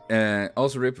game even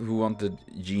also rip who wanted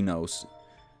Genos?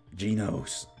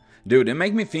 Genos. Dude, they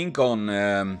make me think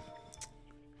on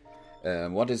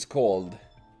what is called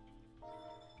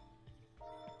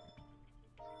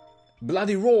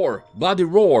Bloody Roar. Bloody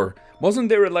Roar. Wasn't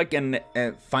there like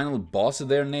a final boss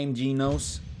there named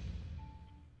Genos?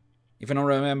 If I don't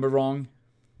remember wrong.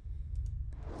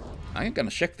 I'm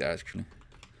gonna check that actually.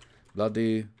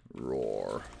 Bloody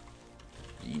Roar.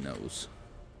 Genos.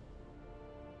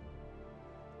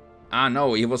 Ah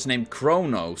no, he was named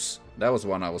Kronos. That was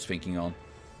one I was thinking on.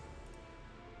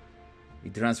 He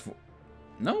transformed.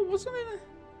 No, wasn't it?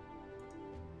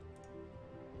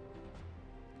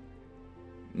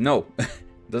 No.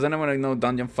 Does anyone know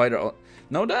Dungeon Fighter?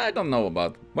 No, that I don't know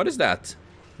about. What is that?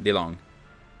 DeLong.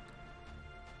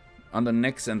 On the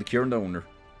next and the current owner.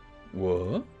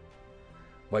 What?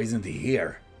 Why isn't he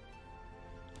here?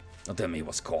 Don't tell me he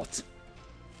was caught.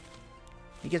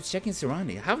 He kept checking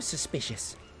surroundings. How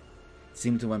suspicious.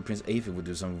 Seemed to when Prince Aether would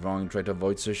do something wrong and try to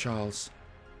avoid Sir Charles.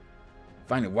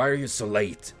 Finally, why are you so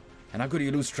late? And how could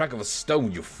you lose track of a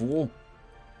stone, you fool?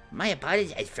 My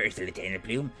apologies, First Lieutenant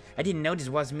Bloom. I didn't notice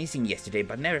what was missing yesterday,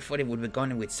 but never thought it would be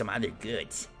gone with some other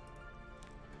goods.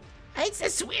 It's a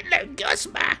swindler,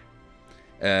 Guzma!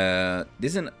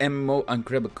 This is an MMO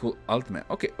Incredible Cool Ultimate.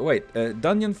 Okay, wait.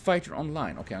 Dungeon Fighter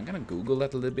Online. Okay, I'm gonna Google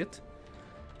that a little bit.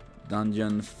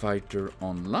 Dungeon Fighter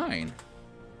Online.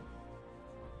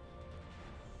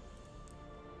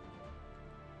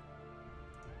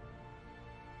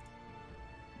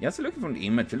 Yeah, so looking from the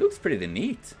image, it looks pretty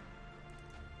neat.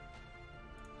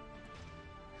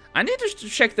 I need to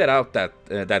check that out,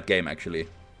 that game, actually.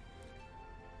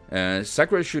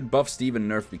 Sakura should buff Steve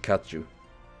and nerf Pikachu.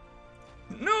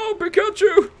 No,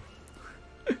 Pikachu!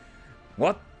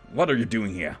 What are you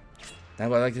doing here? That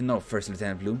would I like to know, First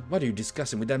Lieutenant Bloom. What are you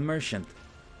discussing with that merchant?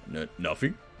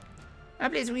 Nothing.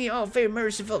 Please, we are very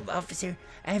merciful, officer.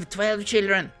 I have 12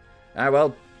 children.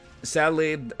 Well,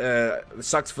 sadly,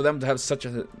 sucks for them to have such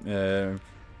a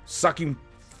sucking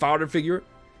father figure.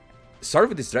 Sorry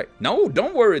for this. No,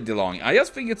 don't worry, DeLong. I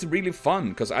just think it's really fun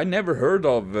because I never heard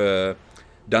of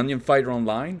Dungeon Fighter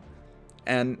Online,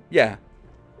 and yeah,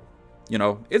 you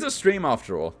know, it's a stream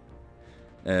after all.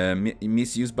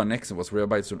 Misused by Nexon was real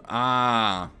soon.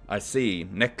 Ah, I see.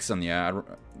 Nexon, yeah.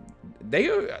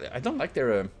 I don't like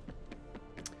their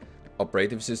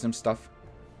operative system stuff.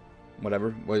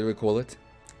 Whatever, what do we call it?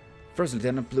 First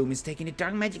Lieutenant Bloom is taking the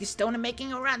Dark Magic Stone and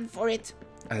making a run for it.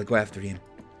 I'll go after him.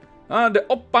 The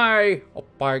Oppai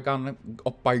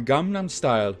Gangnam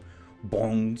Style.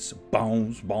 Bones,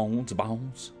 bones, bones,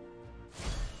 bones.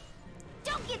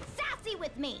 Don't get sassy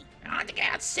with me! I want to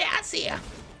get sassy. Help!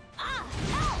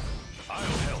 I'll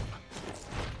help.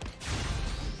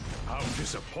 How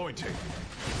disappointing.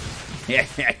 Yeah.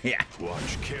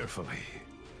 Watch carefully.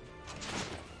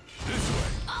 This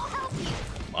way. I'll help you!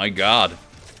 My God.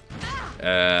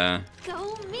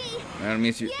 Go me! I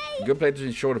miss you. Yay! Good play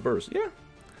in shorter bursts. Yeah.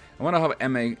 I wonder how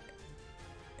MA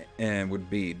would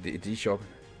be. D sharp.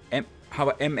 How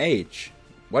about MH?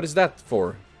 What is that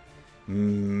for?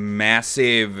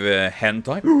 Massive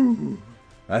hentai?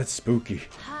 That's spooky.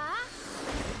 Huh?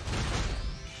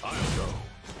 I'll go.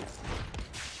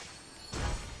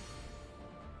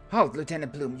 Halt,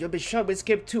 Lieutenant Bloom. You'll be shot with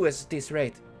escape too at this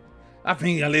rate. I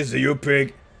think I listen to you,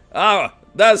 pig. Ah,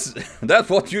 that's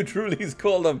what you truly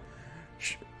call them.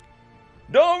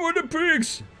 Down with the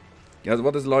pigs! Yes,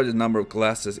 what is the largest number of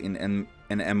classes in an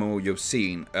MMO you've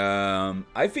seen?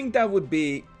 I think that would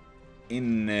be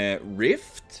in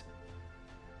Rift.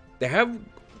 They have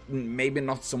maybe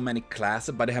not so many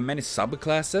classes, but they have many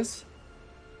subclasses.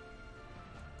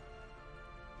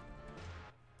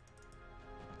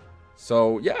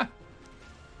 So, yeah.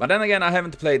 But then again, I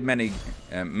haven't played many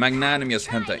magnanimous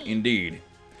hentai, indeed.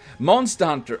 Monster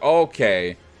Hunter,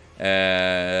 okay.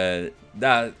 That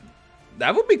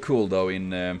would be cool, though,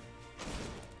 in...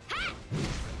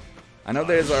 I know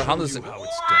there's a hundred... How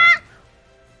it's done.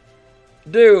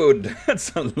 Dude,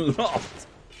 that's a lot.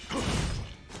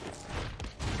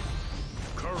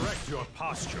 Correct your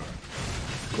posture.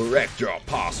 Correct your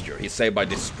posture, he say by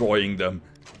destroying them.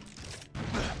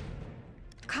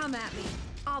 Come at me.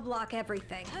 I'll block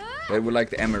everything. They would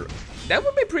like the emerald. That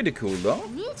would be pretty cool, though.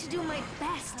 Need to do my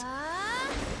best.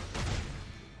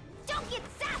 Don't get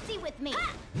sassy with me!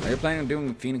 Are you planning on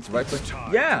doing Phoenix Viper?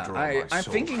 time Yeah, to draw my I'm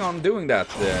sword. thinking on doing that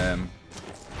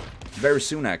very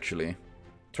soon, actually.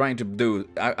 Trying to do...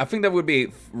 I think that would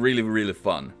be really, really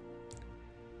fun.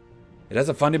 It has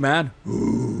a funny man.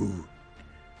 Ooh.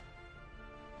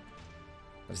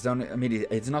 It's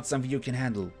not something you can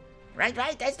handle. Right,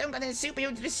 that's not gonna super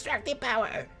you to destructive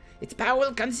power. Its power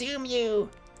will consume you.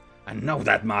 I know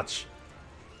that much.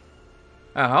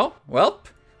 Oh, well.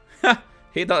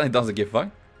 He doesn't give a fuck.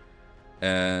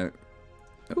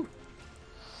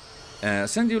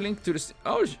 Send you a link to the...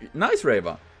 Oh, nice,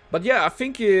 Reva. But yeah, I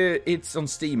think it's on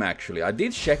Steam, actually. I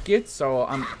did check it, so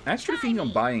I'm actually thinking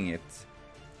of buying it.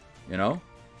 You know?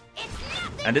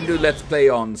 And then do Let's Play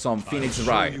on some Phoenix I'll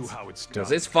show Wright. you how it's Because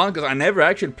done. it's fun, because I never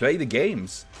actually play the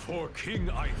games. For King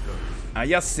Aether, I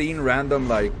just seen random,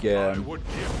 like... I would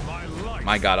give my life.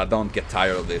 my god, I don't get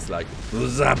tired of this, like...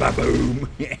 Zababoom!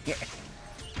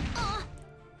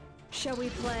 Shall we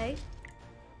play?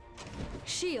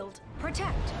 Shield,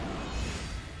 protect.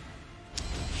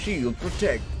 Shield,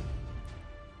 protect.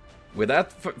 With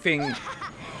that thing... I'll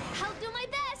do my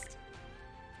best!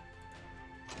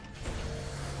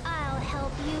 I'll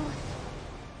help you.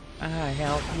 I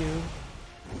help you.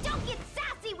 Don't get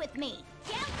sassy party with me.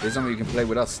 There's something you can play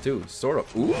with us too, sort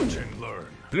of. Ooh. Watch and learn.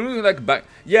 He looks like back.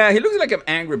 Yeah, he looks like an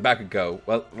angry Bakugo.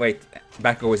 Well, wait,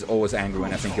 Bakugo is always angry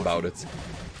when I think about it.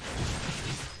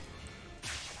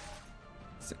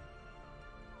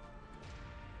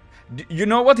 You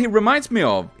know what he reminds me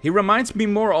of? He reminds me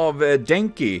more of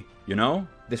Denki, you know?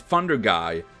 This thunder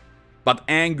guy. But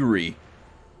angry.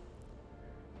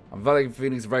 I'm like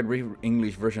Phoenix right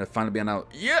English version has finally been out.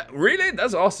 Yeah, really?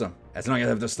 That's awesome. As long as I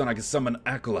have the stun, I can summon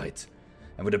Acolyte.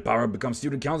 And with the power become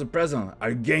student council president,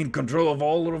 I gain control of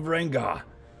all of Renga.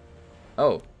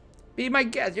 Oh. Be my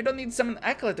guest. You don't need to summon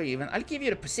Acolyte or even. I'll give you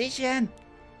the position.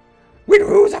 With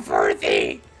whose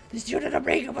authority? The student of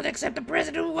Renga would accept the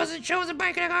president who wasn't chosen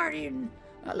by the Guardian.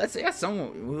 Let's say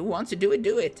someone who wants to do it,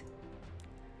 do it.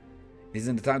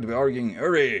 Isn't the time to be arguing.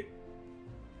 Hurry!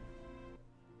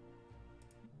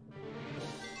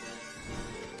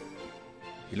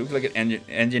 He looks like an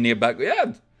engineer back.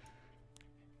 Yeah.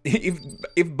 If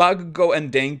Bakugo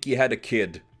and Denki had a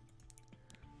kid,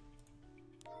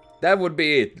 that would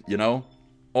be it, you know?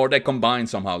 Or they combine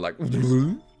somehow, like.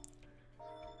 And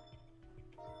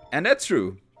that's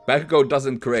true. Bakugo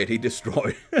doesn't create, he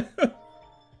destroys.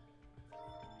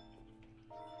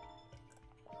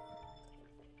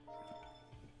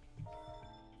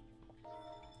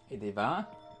 Hey, Deva.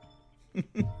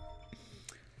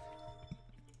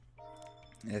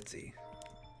 Let's see.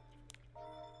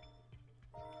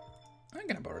 I'm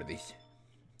gonna borrow this.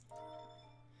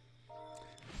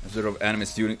 A sort of anime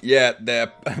student. Yeah,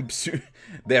 the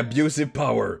abusive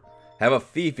power. Have a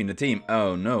thief in the team.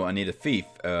 Oh no, I need a thief.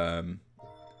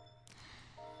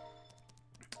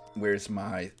 Where's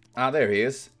my... Ah, there he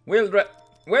is. Well.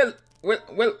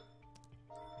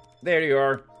 There you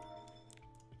are.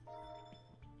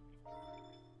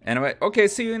 Anyway, okay,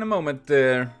 see you in a moment,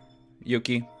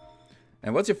 Yuki.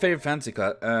 And what's your favorite fantasy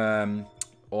class?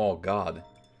 Oh god.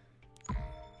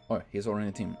 Oh, he's already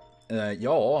in the team.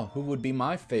 Yeah, who would be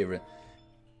my favorite?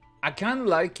 I kind of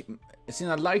like, since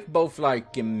I like both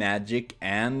like magic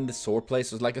and sword play,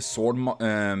 so it's like a sword, what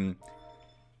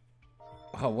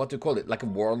do you call it? Like a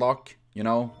warlock, you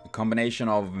know, a combination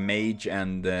of mage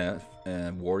and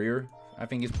warrior. I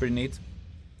think it's pretty neat.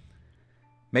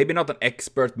 Maybe not an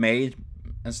expert mage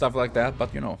and stuff like that,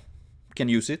 but you know, can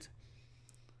use it.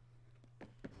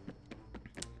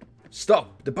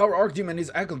 Stop! The power arc demon and his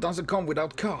ankle doesn't come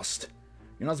without cost.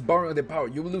 You're not borrowing the power,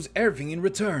 you will lose everything in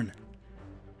return.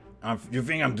 You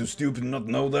think I'm too stupid to not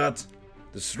know that?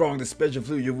 The strong, the special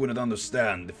fluid you wouldn't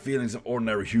understand, the feelings of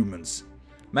ordinary humans.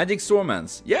 Magic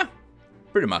Swordmans, yeah,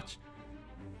 pretty much.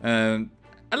 I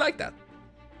like that.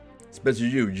 Especially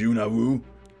you, Yuna-Woo.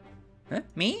 Huh?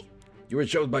 Me? You were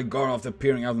chosen by God after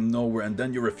appearing out of nowhere and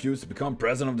then you refused to become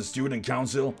president of the student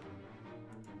council?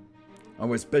 I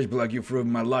was special like you threw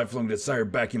my lifelong desire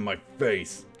back in my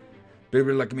face.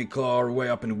 People like me claw our way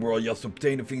up in the world just to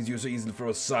obtain the things you so easily throw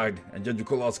aside, and yet you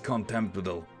call us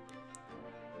contemptible.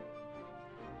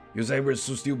 You say we're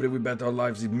so stupid we bet our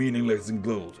lives is meaningless and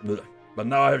gold. But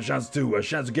now I have a chance to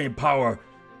gain power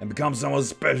and become someone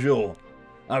special.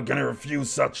 How can I refuse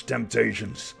such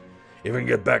temptations? If I can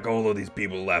get back all of these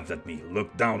people who laughed at me,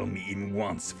 looked down on me even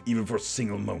once, even for a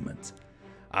single moment,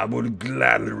 I would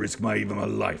gladly risk even my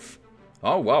life.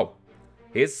 Oh wow.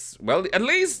 Well, at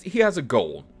least he has a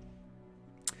goal.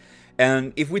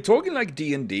 And if we're talking like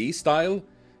D&D style,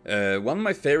 one of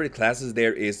my favorite classes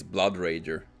there is Blood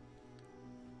Rager.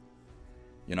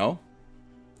 You know?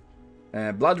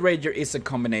 Blood Rager is a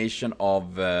combination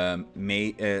of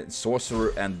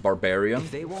sorcerer and barbarian.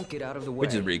 If they won't get out of the way,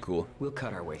 which is really cool. We'll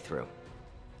cut our way through.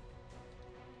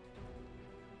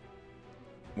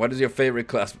 What is your favorite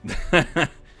class? I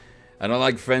don't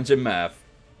like French and math.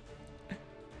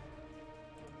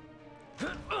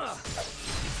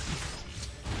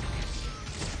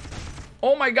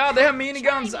 Oh my god, they have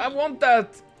miniguns! I want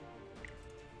that!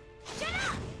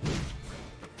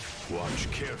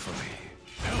 Watch carefully.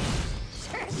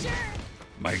 Sure.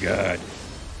 My god.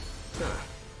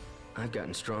 I've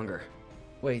gotten stronger.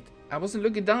 Wait, I wasn't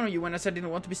looking down on you when I said I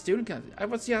didn't want to be student council. I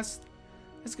was just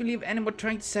gonna leave anyone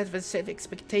trying to set a safe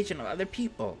expectation of other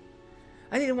people.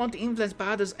 I didn't want to influence by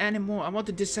others anymore. I want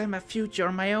to decide my future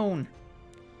on my own.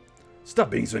 Stop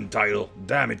being so entitled.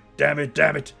 Damn it, damn it,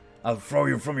 damn it. I'll throw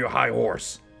you from your high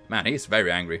horse. Man, he's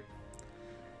very angry.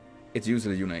 It's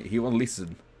usually Yuna. He won't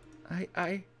listen.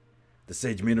 The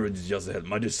sage minaret is just ahead.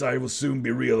 My desire will soon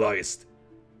be realized.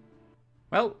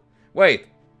 Well, wait.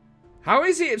 How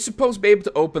is he supposed to be able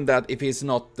to open that if he's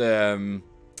not student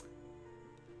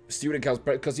council?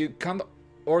 Because you can't,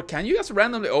 or can you just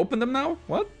randomly open them now?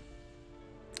 What?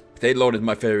 State Lord is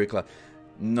my favorite class.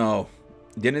 No,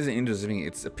 then is interesting.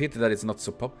 It's a pity that it's not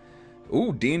so pop.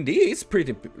 Ooh, D&D is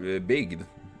pretty big,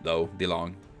 though,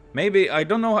 DeLong. Maybe, I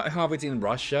don't know how it's in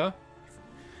Russia.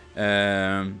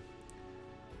 And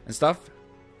stuff.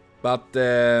 But,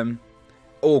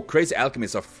 oh, Crazy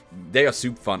Alchemists they are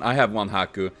super fun. I have one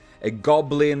Haku. A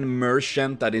goblin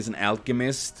merchant that is an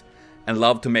alchemist and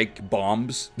love to make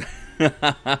bombs.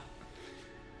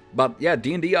 But yeah,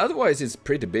 D&D otherwise is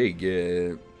pretty big.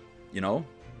 You know,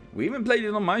 we even played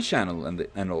it on my channel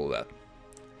and all that.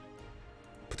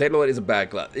 Potato Lord is a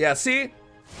bad class. Yeah, see?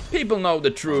 People know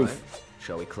the truth. Right.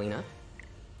 Shall we clean up?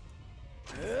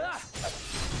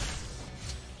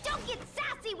 Don't get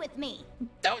sassy with me!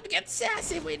 Don't get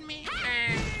sassy with me.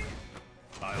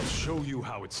 I'll show you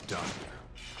how it's done.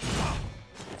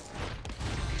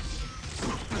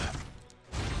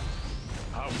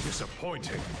 How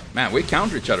disappointing. Man, we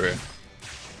counter each other here.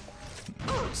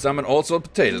 Summon also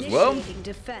potatoes. Well, Initiating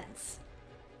defense.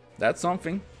 that's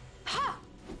something.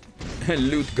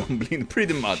 Loot goblin,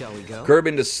 pretty much. Shall we go? Curb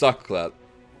in the sucklat.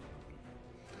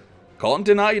 Can't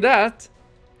deny that.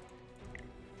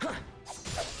 Try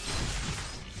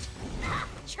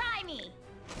me!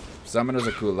 Summoners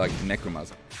are cool, like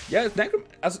Necromancer. Yeah,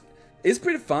 it's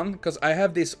pretty fun because I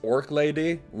have this orc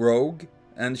lady, Rogue,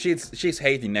 and she's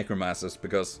hating Necromancers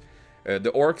because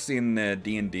the orcs in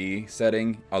D&D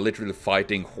setting are literally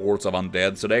fighting hordes of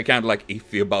undead, so they're kind of like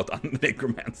iffy about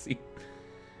necromancy.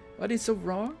 What is so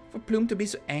wrong for Plume to be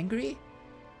so angry?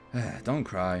 Don't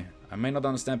cry. I may not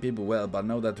understand people well, but I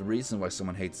know that the reason why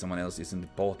someone hates someone else isn't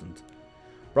important.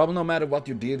 Probably no matter what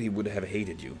you did, he would have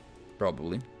hated you.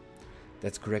 Probably.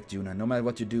 That's correct, Yuna. No matter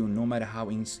what you do, no matter how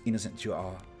innocent you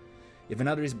are. If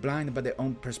another is blinded by their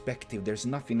own perspective, there's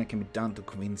nothing that can be done to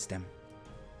convince them.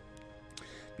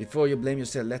 Before you blame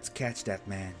yourself, let's catch that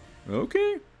man.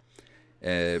 Okay.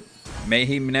 May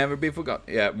he never be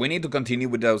forgotten. Yeah, we need to continue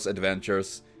with those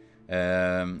adventures.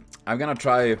 I'm gonna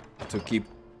try to keep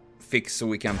fixed so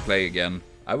we can play again.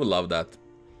 I would love that.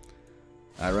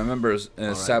 I remember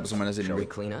Sab someone is in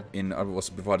was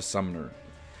before the summoner.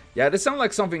 Yeah, they sound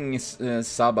like something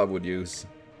Saba would use.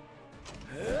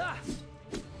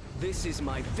 This is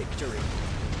my victory.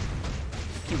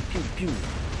 Pew pew pew.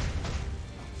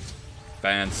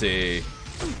 Fancy.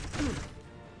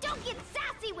 Don't get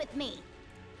sassy with me!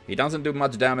 He doesn't do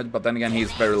much damage, but then again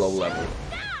he's very low level.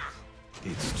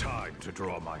 It's time to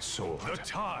draw my sword. The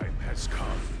time has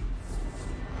come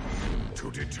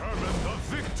to determine the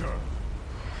victor.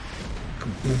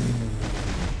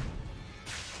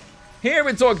 Here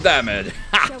we talk damage.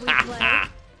 Shall we play?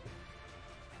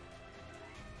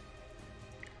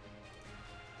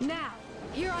 Now,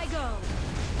 here I go.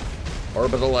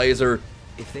 Orbital laser.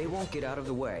 If they won't get out of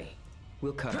the way,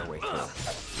 we'll cut our way through.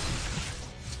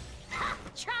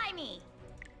 Try me!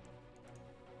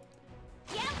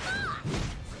 Get lost!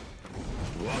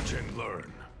 Watch and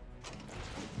learn.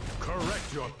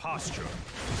 Correct your posture.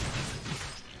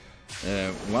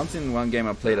 Once in one game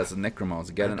I played as a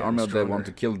necromancer. Get an army that want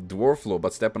to kill dwarf lord,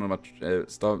 but step on a much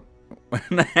stop.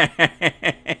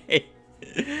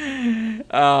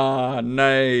 Ah,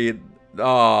 nej.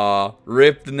 Ah,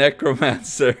 ripped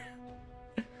necromancer.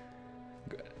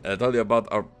 I told you about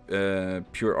our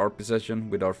pure art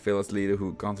possession with our fearless leader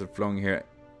who constantly flowing here,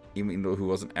 even though he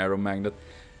was an arrow magnet.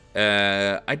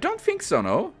 I don't think so,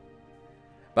 no.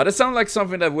 But it sounds like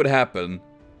something that would happen.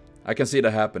 I can see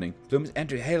that happening. Plume's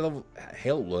entering hell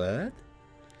what?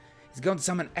 He's going to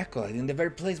summon Acolyte in the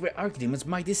very place where Archdemon's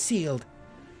might is sealed.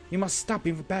 You must stop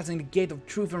him from passing the gate of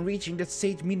truth and reaching that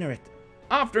sage minaret.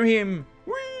 After him!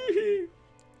 Whee!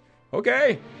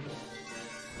 Okay.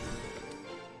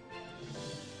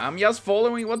 I'm just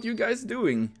following what you guys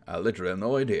doing. I literally have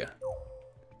no idea.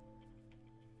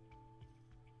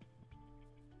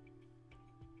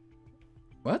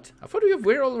 What? I thought we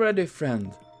were already a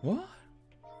friend. What?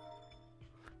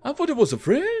 I thought it was a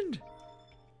friend.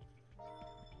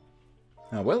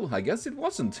 Ah, well, I guess it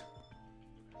wasn't.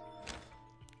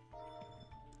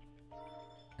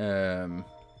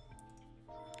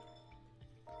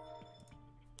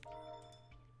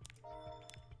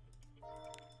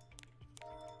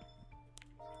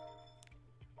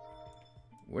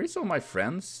 Where's all my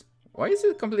friends? Why is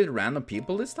it completely random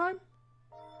people this time?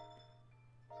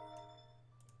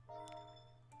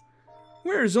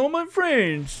 Where's all my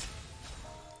friends?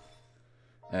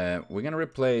 We're gonna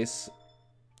replace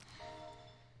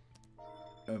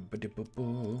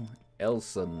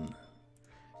Elson.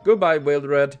 Goodbye,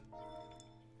 Wildred.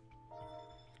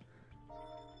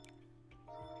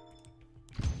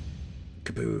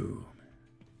 Kaboom.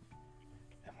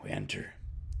 And we enter.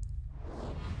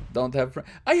 Don't have friends.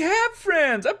 I have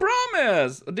friends! I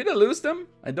promise! Did I lose them?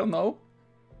 I don't know.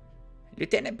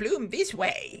 Lieutenant Plume, this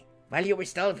way. While you were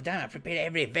stalling for time, I prepared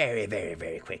every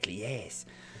very quickly, yes.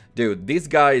 Dude, this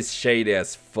guy is shady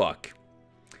as fuck.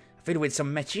 Filled with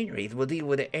some machinery, it will deal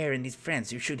with the air and his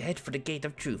friends. You should head for the Gate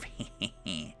of Truth.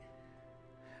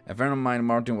 A friend of mine,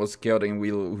 Martin, was scouting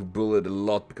who bullied a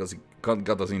lot because he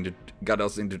got us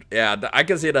into. Yeah, I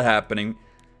can see that happening.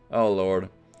 Oh lord.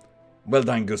 Well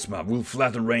done, Guzma. We'll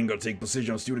flatten Rengar, take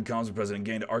position of student council president,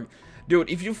 gain the arc.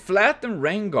 Dude, if you flatten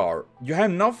Rengar, you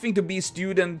have nothing to be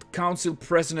student council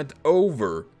president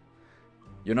over.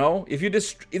 You know, if you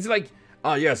it's like,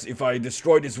 ah yes, if I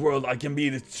destroy this world, I can be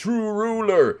the true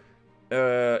ruler.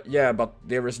 Yeah, but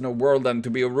there is no world then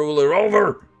to be a ruler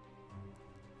over.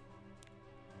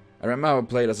 I remember how I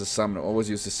played as a summoner. Always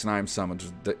used the slime summon to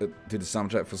the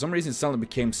soundtrack. For some reason, it suddenly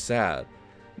became sad.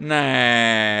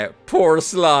 Nah, poor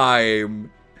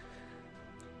slime.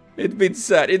 It's been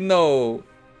sad. No.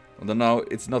 Although no,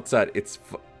 it's not sad. It's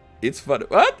funny.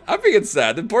 What? I think it's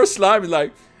sad. The poor slime is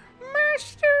like,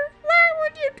 Master, why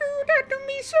would you do that to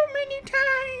me so many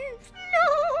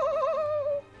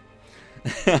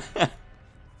times? No.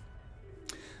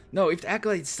 No, if the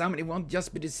Acolyte is summoned, it won't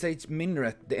just be the stage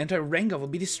minaret. The entire Rengar will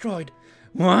be destroyed.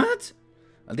 What?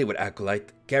 I'll deal with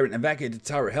Acolyte. Karen, evacuate the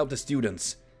tower. Help the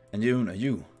students. And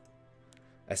you.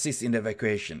 Assist in the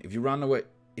evacuation. If you want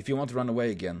to run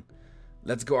away again.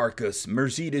 Let's go, Arcus.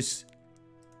 Mercedes.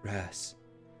 Raz.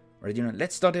 Alright,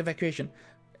 let's start the evacuation.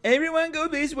 Everyone go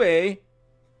this way.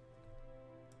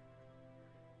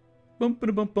 Bum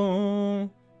ba bum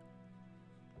bum.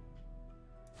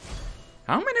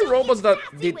 How many robots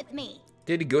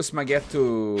did Guzma get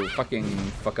to fucking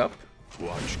fuck up?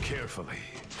 Watch carefully.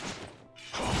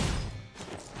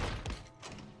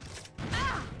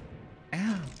 Ow.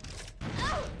 Ow.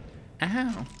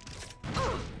 Ow.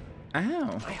 I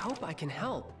hope I can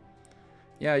help.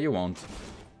 Yeah, you won't.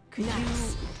 Could you...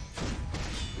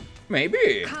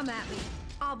 Maybe. Come at me.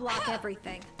 I'll block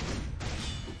everything.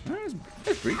 That's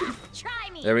pretty good. Try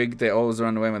me. They always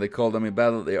run away when they call them in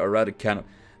battle. They are rather kind of...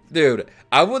 Dude,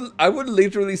 I would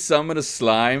literally summon a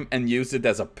slime and use it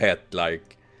as a pet,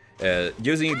 like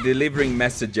delivering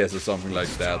messages or something like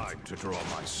that.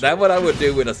 That's what I would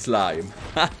do with a slime.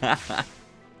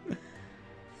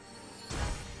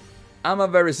 I'm a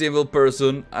very civil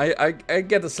person. I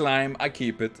get a slime, I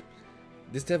keep it.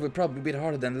 This step will probably be a bit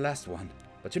harder than the last one,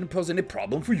 but shouldn't pose any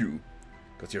problem for you.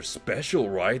 Because you're special,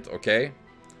 right? Okay.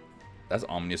 That's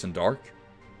ominous and dark.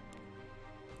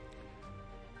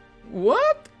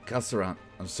 What? Kassaran,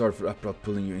 I'm sorry for abrupt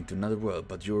pulling you into another world,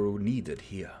 but you're needed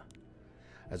here.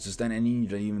 As to stand any need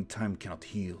that even time cannot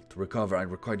heal. To recover, I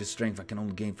require the strength I can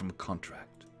only gain from a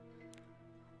contract.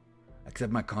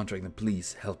 Accept my contract and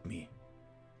please help me.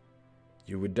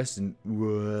 You were destined...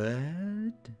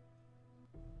 What?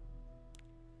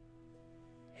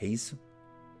 Hazel?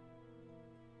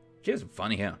 She's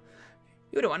funny here.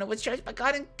 You're the one who was charged by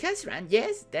God and Kassaran,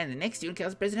 yes? Then the next student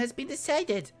council president has been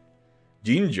decided.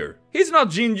 Ginger? He's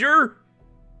not Ginger!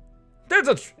 That's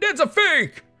a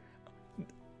fake!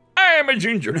 I am a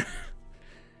Ginger!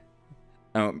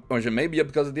 Or maybe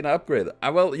because it didn't upgrade.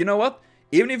 Well, you know what?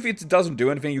 Even if it doesn't do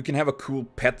anything, you can have a cool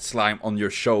pet slime on your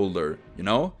shoulder, you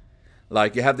know?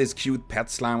 Like, you have this cute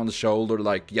pet slime on the shoulder,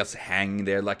 like, just hanging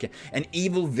there, like an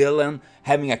evil villain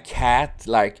having a cat,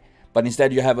 like, but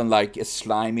instead you have, like, a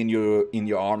slime in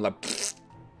your arm, like...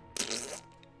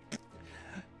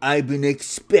 I've been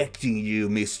expecting you,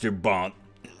 Mr. Bond.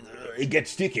 It gets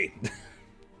sticky.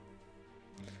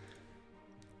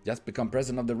 Just become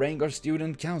president of the Rengar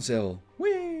Student Council.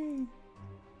 Whee!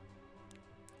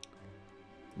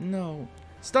 No.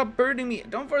 Stop burning me.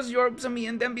 Don't force your hopes on me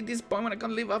and then be disappointed when I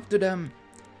can't live up to them.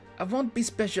 I won't be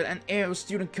special and heir of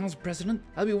Student Council president.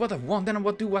 I'll be what I want, then I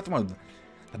will do what I want.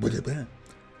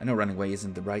 I know running away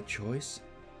isn't the right choice.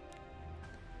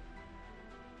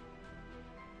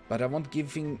 But I won't give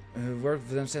things work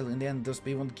for themselves in the end. Those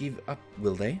people won't give up,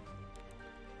 will they?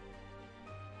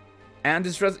 And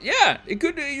this dress, yeah, you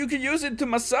could use it to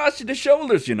massage the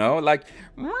shoulders, you know, like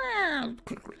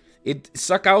it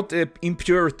suck out the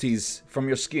impurities from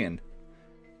your skin.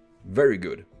 Very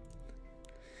good.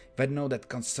 If I'd known that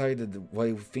considered what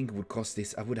I think it would cost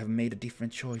this, I would have made a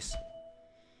different choice.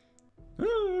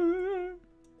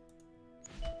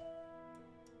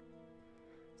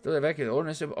 Still evacuate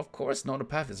ordinance, of course, no, the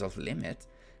path is off limit.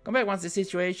 Come back once the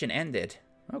situation ended.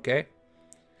 Okay.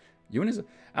 Eunice,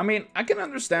 I mean, I can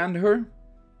understand her,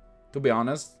 to be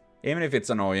honest, even if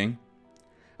it's annoying.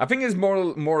 I think it's more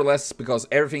or less because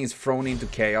everything is thrown into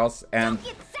chaos, and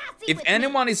if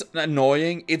anyone is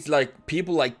annoying, it's like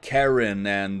people like Karen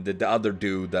and the other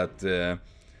dude that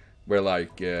were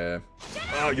like,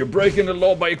 oh, you're breaking the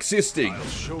law by existing. I'll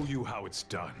show you how it's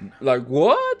done. Like,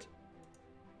 what?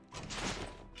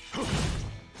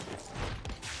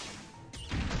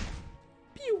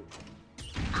 Pew.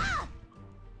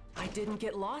 I didn't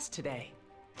get lost today.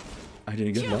 I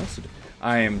didn't get lost today.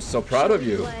 I am so proud of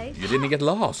you. Play. You didn't get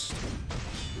lost.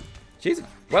 She's,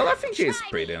 well, I think she's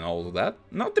pretty and all of that.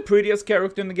 Not the prettiest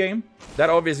character in the game. That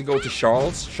obviously goes to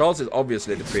Charles. Charles is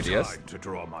obviously the prettiest. Time to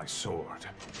draw my sword.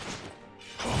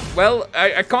 Well,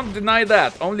 I can't deny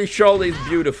that. Only Charles is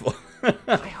beautiful.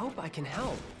 I hope I can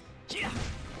help.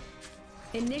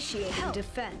 Initiating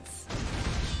defense.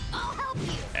 I'll help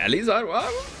you. At least I...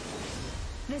 Well,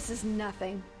 This is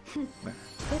nothing.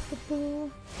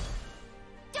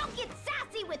 Don't get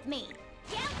sassy with me.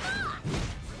 Get lost.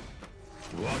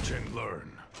 Watch and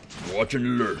learn. watch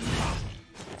and learn.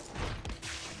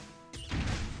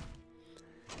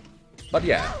 But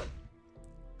yeah.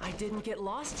 I didn't get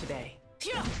lost today.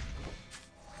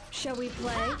 Shall we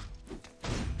play?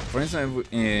 For instance,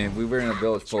 we were in a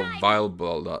village full of vile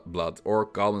blood.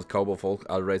 Orc, goblins, kobold folk,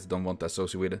 other races don't want to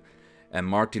associate with it. And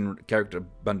Martin character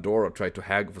Bandora tried to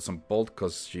haggle for some bolt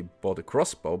because she bought a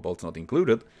crossbow, bolts not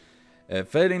included.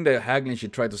 Failing the haggling, she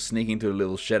tried to sneak into a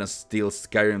little shed and steal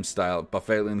Skyrim style, but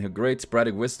failing her great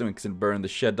sporadic wisdom, can burn the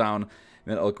shed down.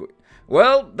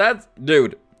 Well, that's...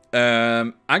 Dude,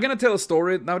 I'm gonna tell a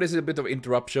story. Now this is a bit of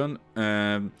interruption.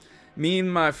 Me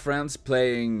and my friends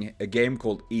playing a game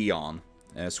called Eon,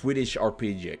 a Swedish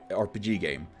RPG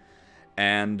game.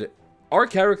 And our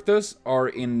characters are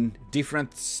in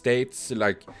different states.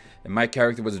 Like, my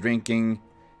character was drinking...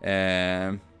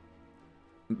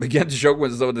 began to show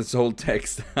when I saw this whole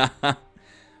text.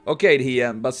 Okay,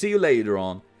 Ian, but see you later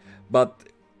on. But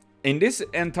in this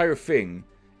entire thing,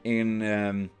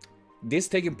 in this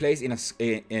taking place in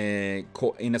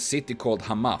a city called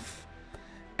Hamath,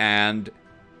 and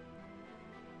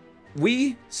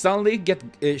we suddenly get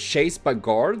chased by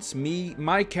guards.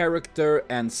 My character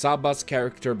and Saba's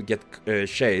character get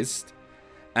chased,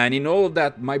 and in all of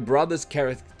that, my brother's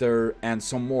character and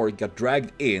some more got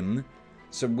dragged in.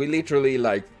 So we literally,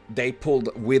 like, they pulled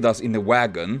with us in the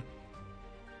wagon.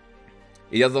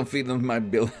 He doesn't fit on my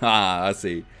bill. Ah, I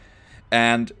see.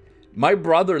 And my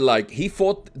brother, like, he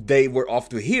thought they were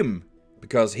after him.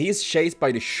 Because he's chased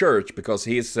by the church. Because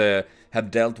he's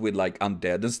have dealt with, like,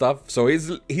 undead and stuff. So his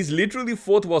literally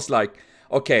thought was like,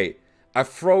 okay, I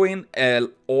throw in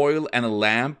oil and a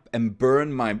lamp and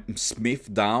burn my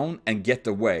smith down and get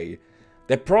away.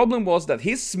 The problem was that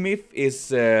his smith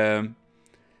is...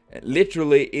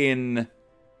 literally in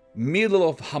middle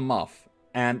of Hamath,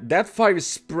 and that fire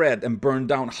spread and burned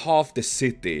down half the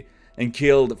city and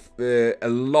killed a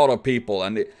lot of people,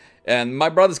 and my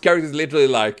brother's character is literally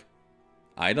like,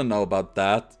 I don't know about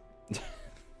that.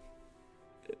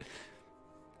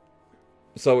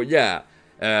 So yeah,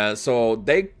 so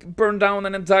they burned down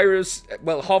an entire,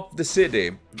 well, half the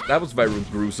city. That was very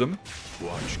gruesome.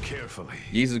 Watch carefully.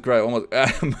 Jesus Christ, almost.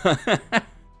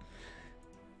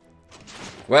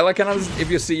 Well, I can understand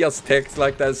if you see us text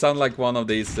like that, sound like one of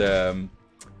these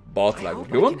bots like,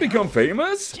 you want to become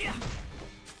famous?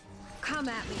 Come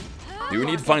at me. Do you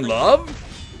need to find love?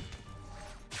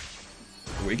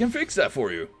 We can fix that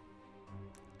for you.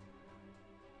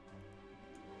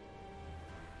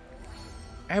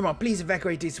 Everyone, please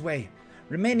evacuate this way.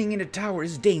 Remaining in the tower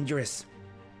is dangerous.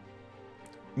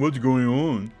 What's going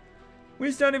on?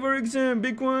 We're studying for exam,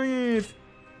 be quiet.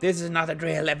 This is not a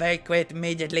drill. Evacuate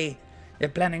immediately. They're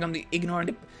planning on ignoring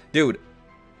the... Dude,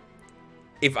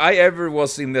 if I ever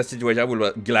was in that situation, I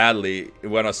would gladly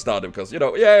want to study because, you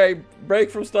know, yay, break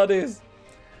from studies.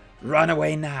 Run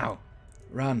away now.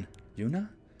 Run. Yuna?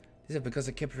 This is because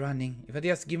I kept running. If I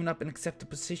just given up and accept the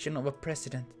position of a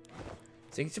president.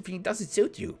 Saying something doesn't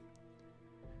suit you.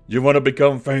 You want to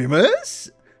become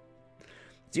famous?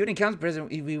 Student council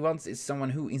president we want is someone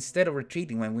who, instead of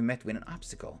retreating when we met with an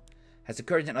obstacle, has the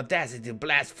courage and audacity to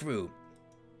blast through.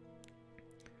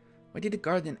 Why did the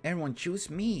guard and everyone choose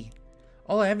me?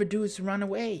 All I ever do is run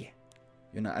away.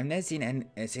 You know, I've never seen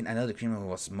another criminal who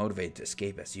was motivated to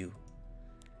escape as you.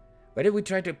 Why did we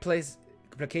try to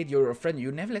placate your friend?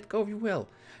 You never let go of your will.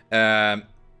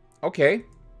 Okay.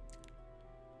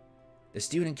 The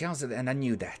student council, and I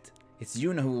knew that. It's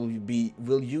Yuna who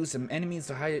will use some enemies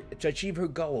to achieve her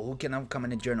goal, who can overcome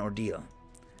an endurance ordeal.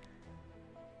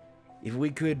 If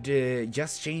we could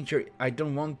just change her, I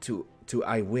don't want to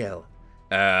I will.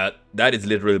 That is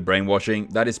literally brainwashing.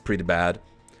 That is pretty bad.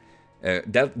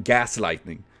 That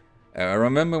gaslighting. I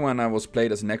remember when I was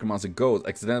played as a necromancer ghost,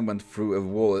 accidentally went through a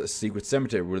wall, a secret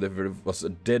cemetery where there was a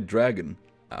dead dragon.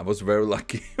 I was very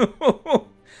lucky.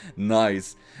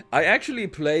 Nice. I actually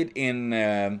played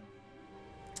in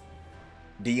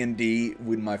D&D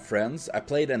with my friends. I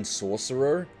played in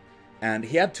Sorcerer. And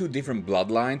he had two different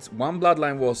bloodlines. One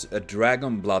bloodline was a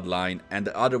dragon bloodline, and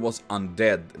the other was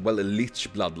undead, well, a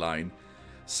lich bloodline.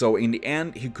 So in the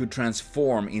end, he could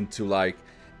transform into like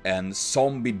a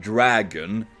zombie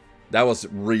dragon. That was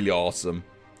really awesome.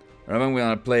 I remember when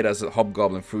I played as a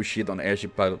hobgoblin threw shit on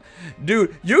airship pilot.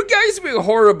 Dude, you guys were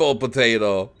horrible,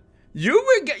 Potato. You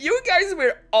guys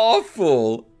were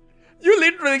awful. You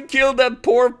literally killed that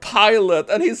poor pilot,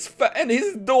 and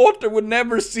his daughter would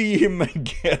never see him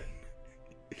again.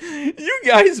 You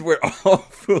guys were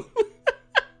awful.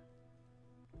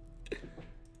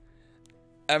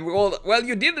 And we all, well,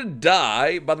 you didn't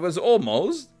die, but it was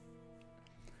almost.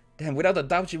 Then, without a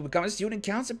doubt, you will become a student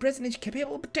council president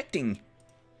capable of protecting.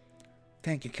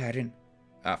 Thank you, Karen.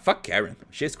 Fuck Karen.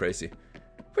 She's crazy.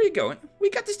 Where are you going? We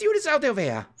got the students out over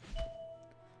here.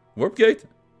 Warp gate.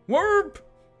 Warp!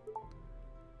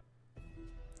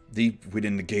 Deep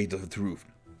within the gate of the truth.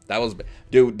 That was...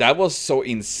 Dude, that was so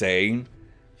insane.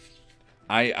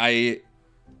 Oh,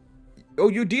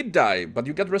 you did die, but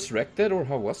you got resurrected, or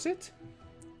how was it?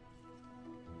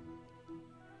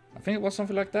 I think it was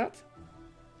something like that.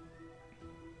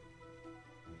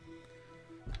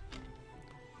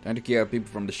 Trying to keep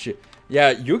people from the ship.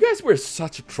 Yeah, you guys were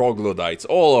such troglodytes,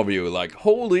 all of you. Like,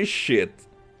 holy shit.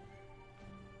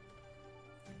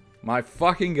 My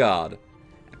fucking god.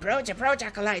 Approach,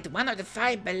 Acolyte, one of the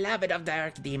 5 beloved of the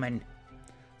Archdemon.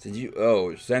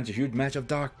 Sent a huge match of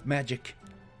dark magic.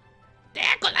 The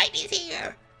Acolyte is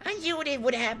here! I knew it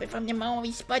would happen from the moment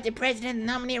we spotted the president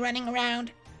nominee running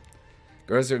around.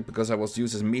 Girls, because I was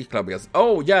used as meat club. Because,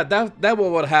 oh, yeah, that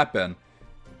was what happened.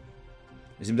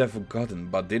 It seemed I've forgotten,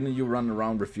 but didn't you run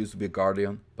around refuse to be a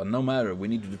guardian? But no matter, we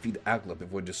need to defeat the Acolyte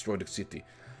before we destroy the city.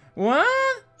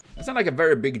 What? That sounds like a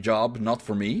very big job, not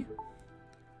for me.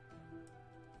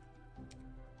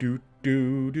 Don't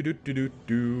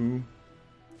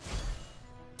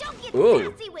get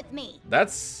sassy with me.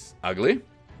 That's ugly.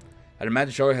 I'd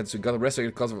imagine Shoei had got arrested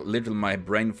because of literally my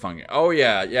brain function. Oh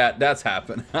yeah, that's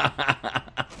happened.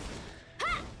 That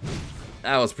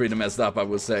was pretty messed up, I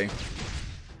would say.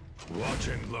 Watch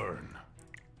and learn.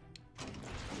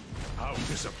 How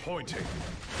disappointing.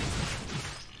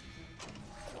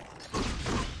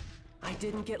 I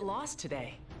didn't get lost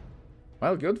today.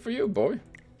 Well, good for you, boy.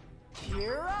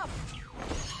 Cheer up!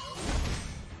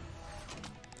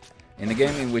 In the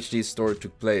game in which this story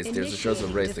took place, there's a chosen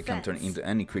Initiating race that can turn defense. into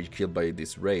any creature killed by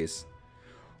this race.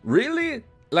 Really?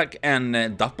 Like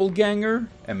an doppelganger?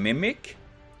 A mimic?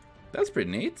 That's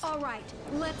pretty neat. All right,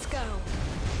 let's go.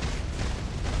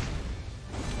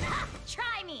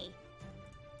 Try me.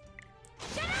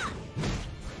 Shut up.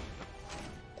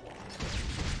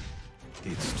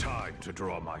 It's time to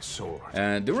draw my sword.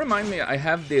 Do remind me, I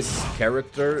have this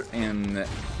character in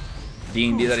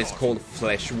D&D that is called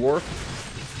Flesh Warp.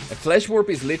 A Flesh Warp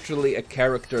is literally a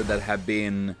character that have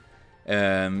been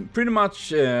pretty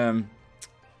much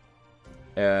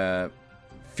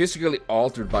physically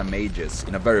altered by mages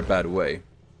in a very bad way.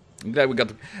 I'm glad we got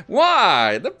to...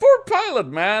 Why? The poor pilot,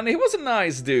 man! He was a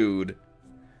nice dude!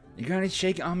 The ground is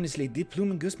shaking ominously. Did Plume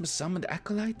and Guzma summon the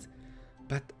Acolyte?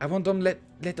 But I won't let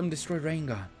them destroy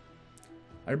Rengar.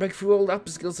 I'll break through all the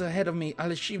obstacles ahead of me.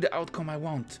 I'll achieve the outcome I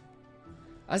want.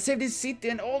 I'll save this city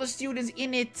and all the students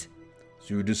in it.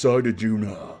 So you decided,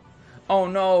 Juna. Oh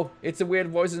no, it's the weird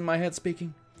voices in my head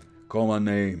speaking. Call my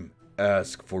name.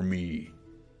 Ask for me.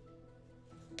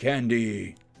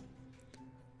 Candy.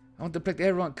 I want to protect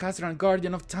everyone, Caster and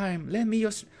Guardian of Time. Let me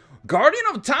just... Guardian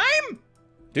of Time?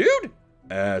 Dude?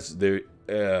 As the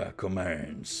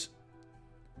commands.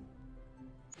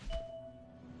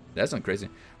 That's not crazy.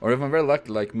 Or if I'm very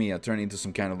lucky like me, I turned into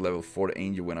some kind of level 4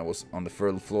 angel when I was on the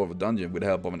third floor of a dungeon with the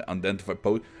help of an unidentified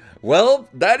post. Well,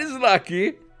 that is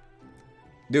lucky.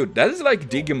 Dude, that is like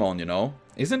Digimon, you know?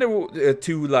 Isn't there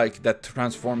two like that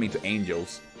transform into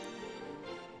angels?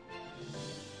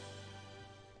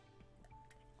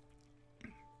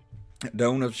 The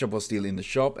owner of the shop was still in the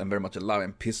shop and very much alive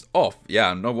and pissed off.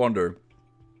 Yeah, no wonder.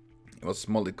 It was a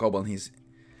small kobold and he's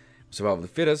survival of the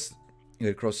fittest. He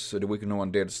had crossed the week no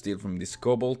one dared to steal from this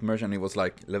kobold merchant. He was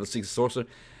like level 6 sorcerer.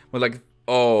 But like,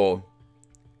 oh,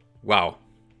 wow.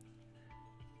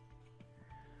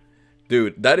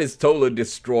 Dude, that is totally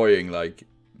destroying, like...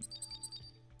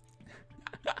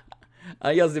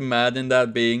 I just imagine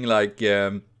that being like,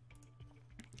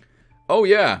 oh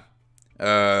yeah,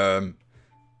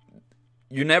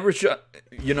 you never should,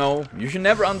 you know, you should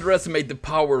never underestimate the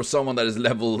power of someone that is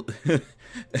level, a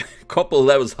couple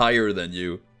levels higher than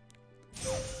you.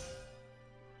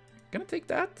 Gonna take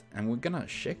that, and we're gonna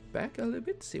check back a little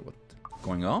bit, see what's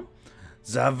going on.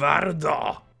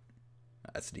 Zavarda!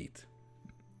 That's neat.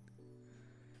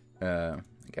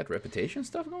 I got reputation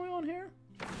stuff going on here.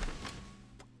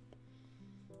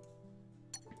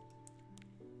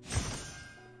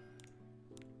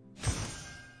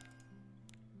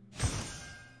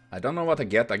 I don't know what I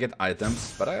get. I get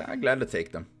items, but I gladly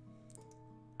take them.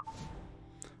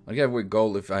 I get with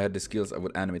gold. If I had the skills, I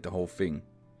would animate the whole thing.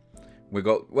 We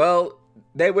go. Well,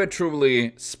 they were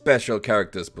truly special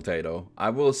characters, Potato.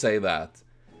 I will say that.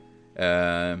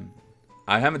 I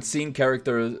haven't seen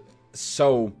characters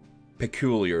so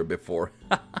peculiar before.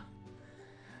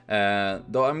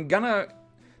 Though I'm gonna...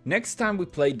 Next time we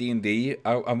play D&D,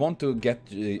 I want to get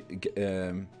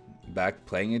back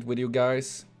playing it with you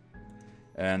guys.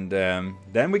 And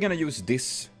then we're gonna use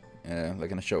this,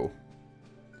 like in a show.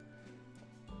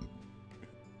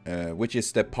 Which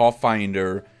is the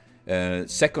Pathfinder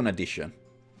 2nd edition.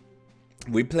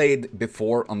 We played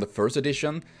before on the 1st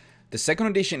edition. The 2nd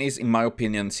edition is, in my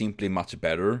opinion, simply much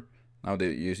better. Now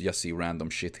you just see random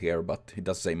shit here, but it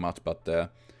doesn't say much.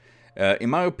 But in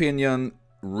my opinion,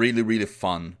 really, really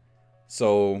fun.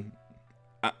 So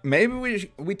maybe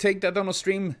we take that on a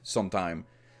stream sometime.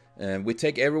 We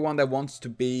take everyone that wants to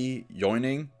be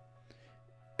joining.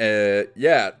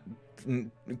 Yeah,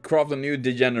 craft a new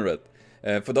degenerate.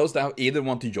 For those that either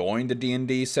want to join the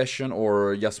D&D session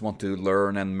or just want to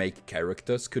learn and make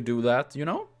characters, could do that, you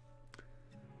know?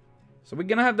 So we're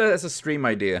gonna have that as a stream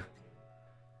idea.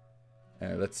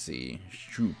 Let's see.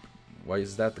 Shoop. Why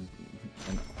is that?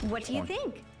 What do you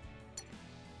think?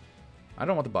 I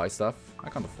don't want to buy stuff. I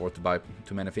can't afford to buy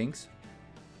too many things.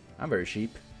 I'm very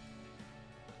cheap.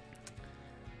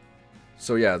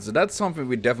 So yeah, so that's something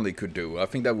we definitely could do. I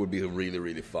think that would be really,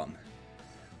 really fun.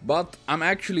 But I'm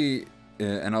actually...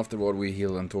 and afterward we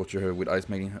heal and torture her with ice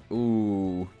making her...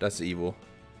 Ooh, that's evil.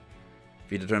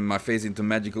 If you turn my face into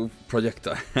magical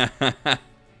projectile.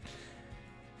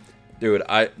 Dude,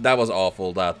 that was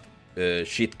awful, that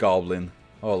shit goblin.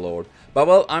 Oh lord. But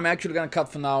well, I'm actually gonna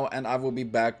cut for now, and I will be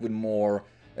back with more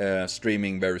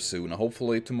streaming very soon.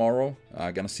 Hopefully tomorrow.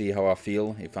 I'm gonna see how I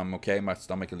feel, if I'm okay. My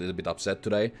stomach a little bit upset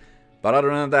today. But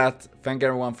other than that, thank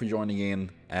everyone for joining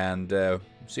in, and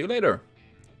see you later.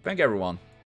 Thank everyone.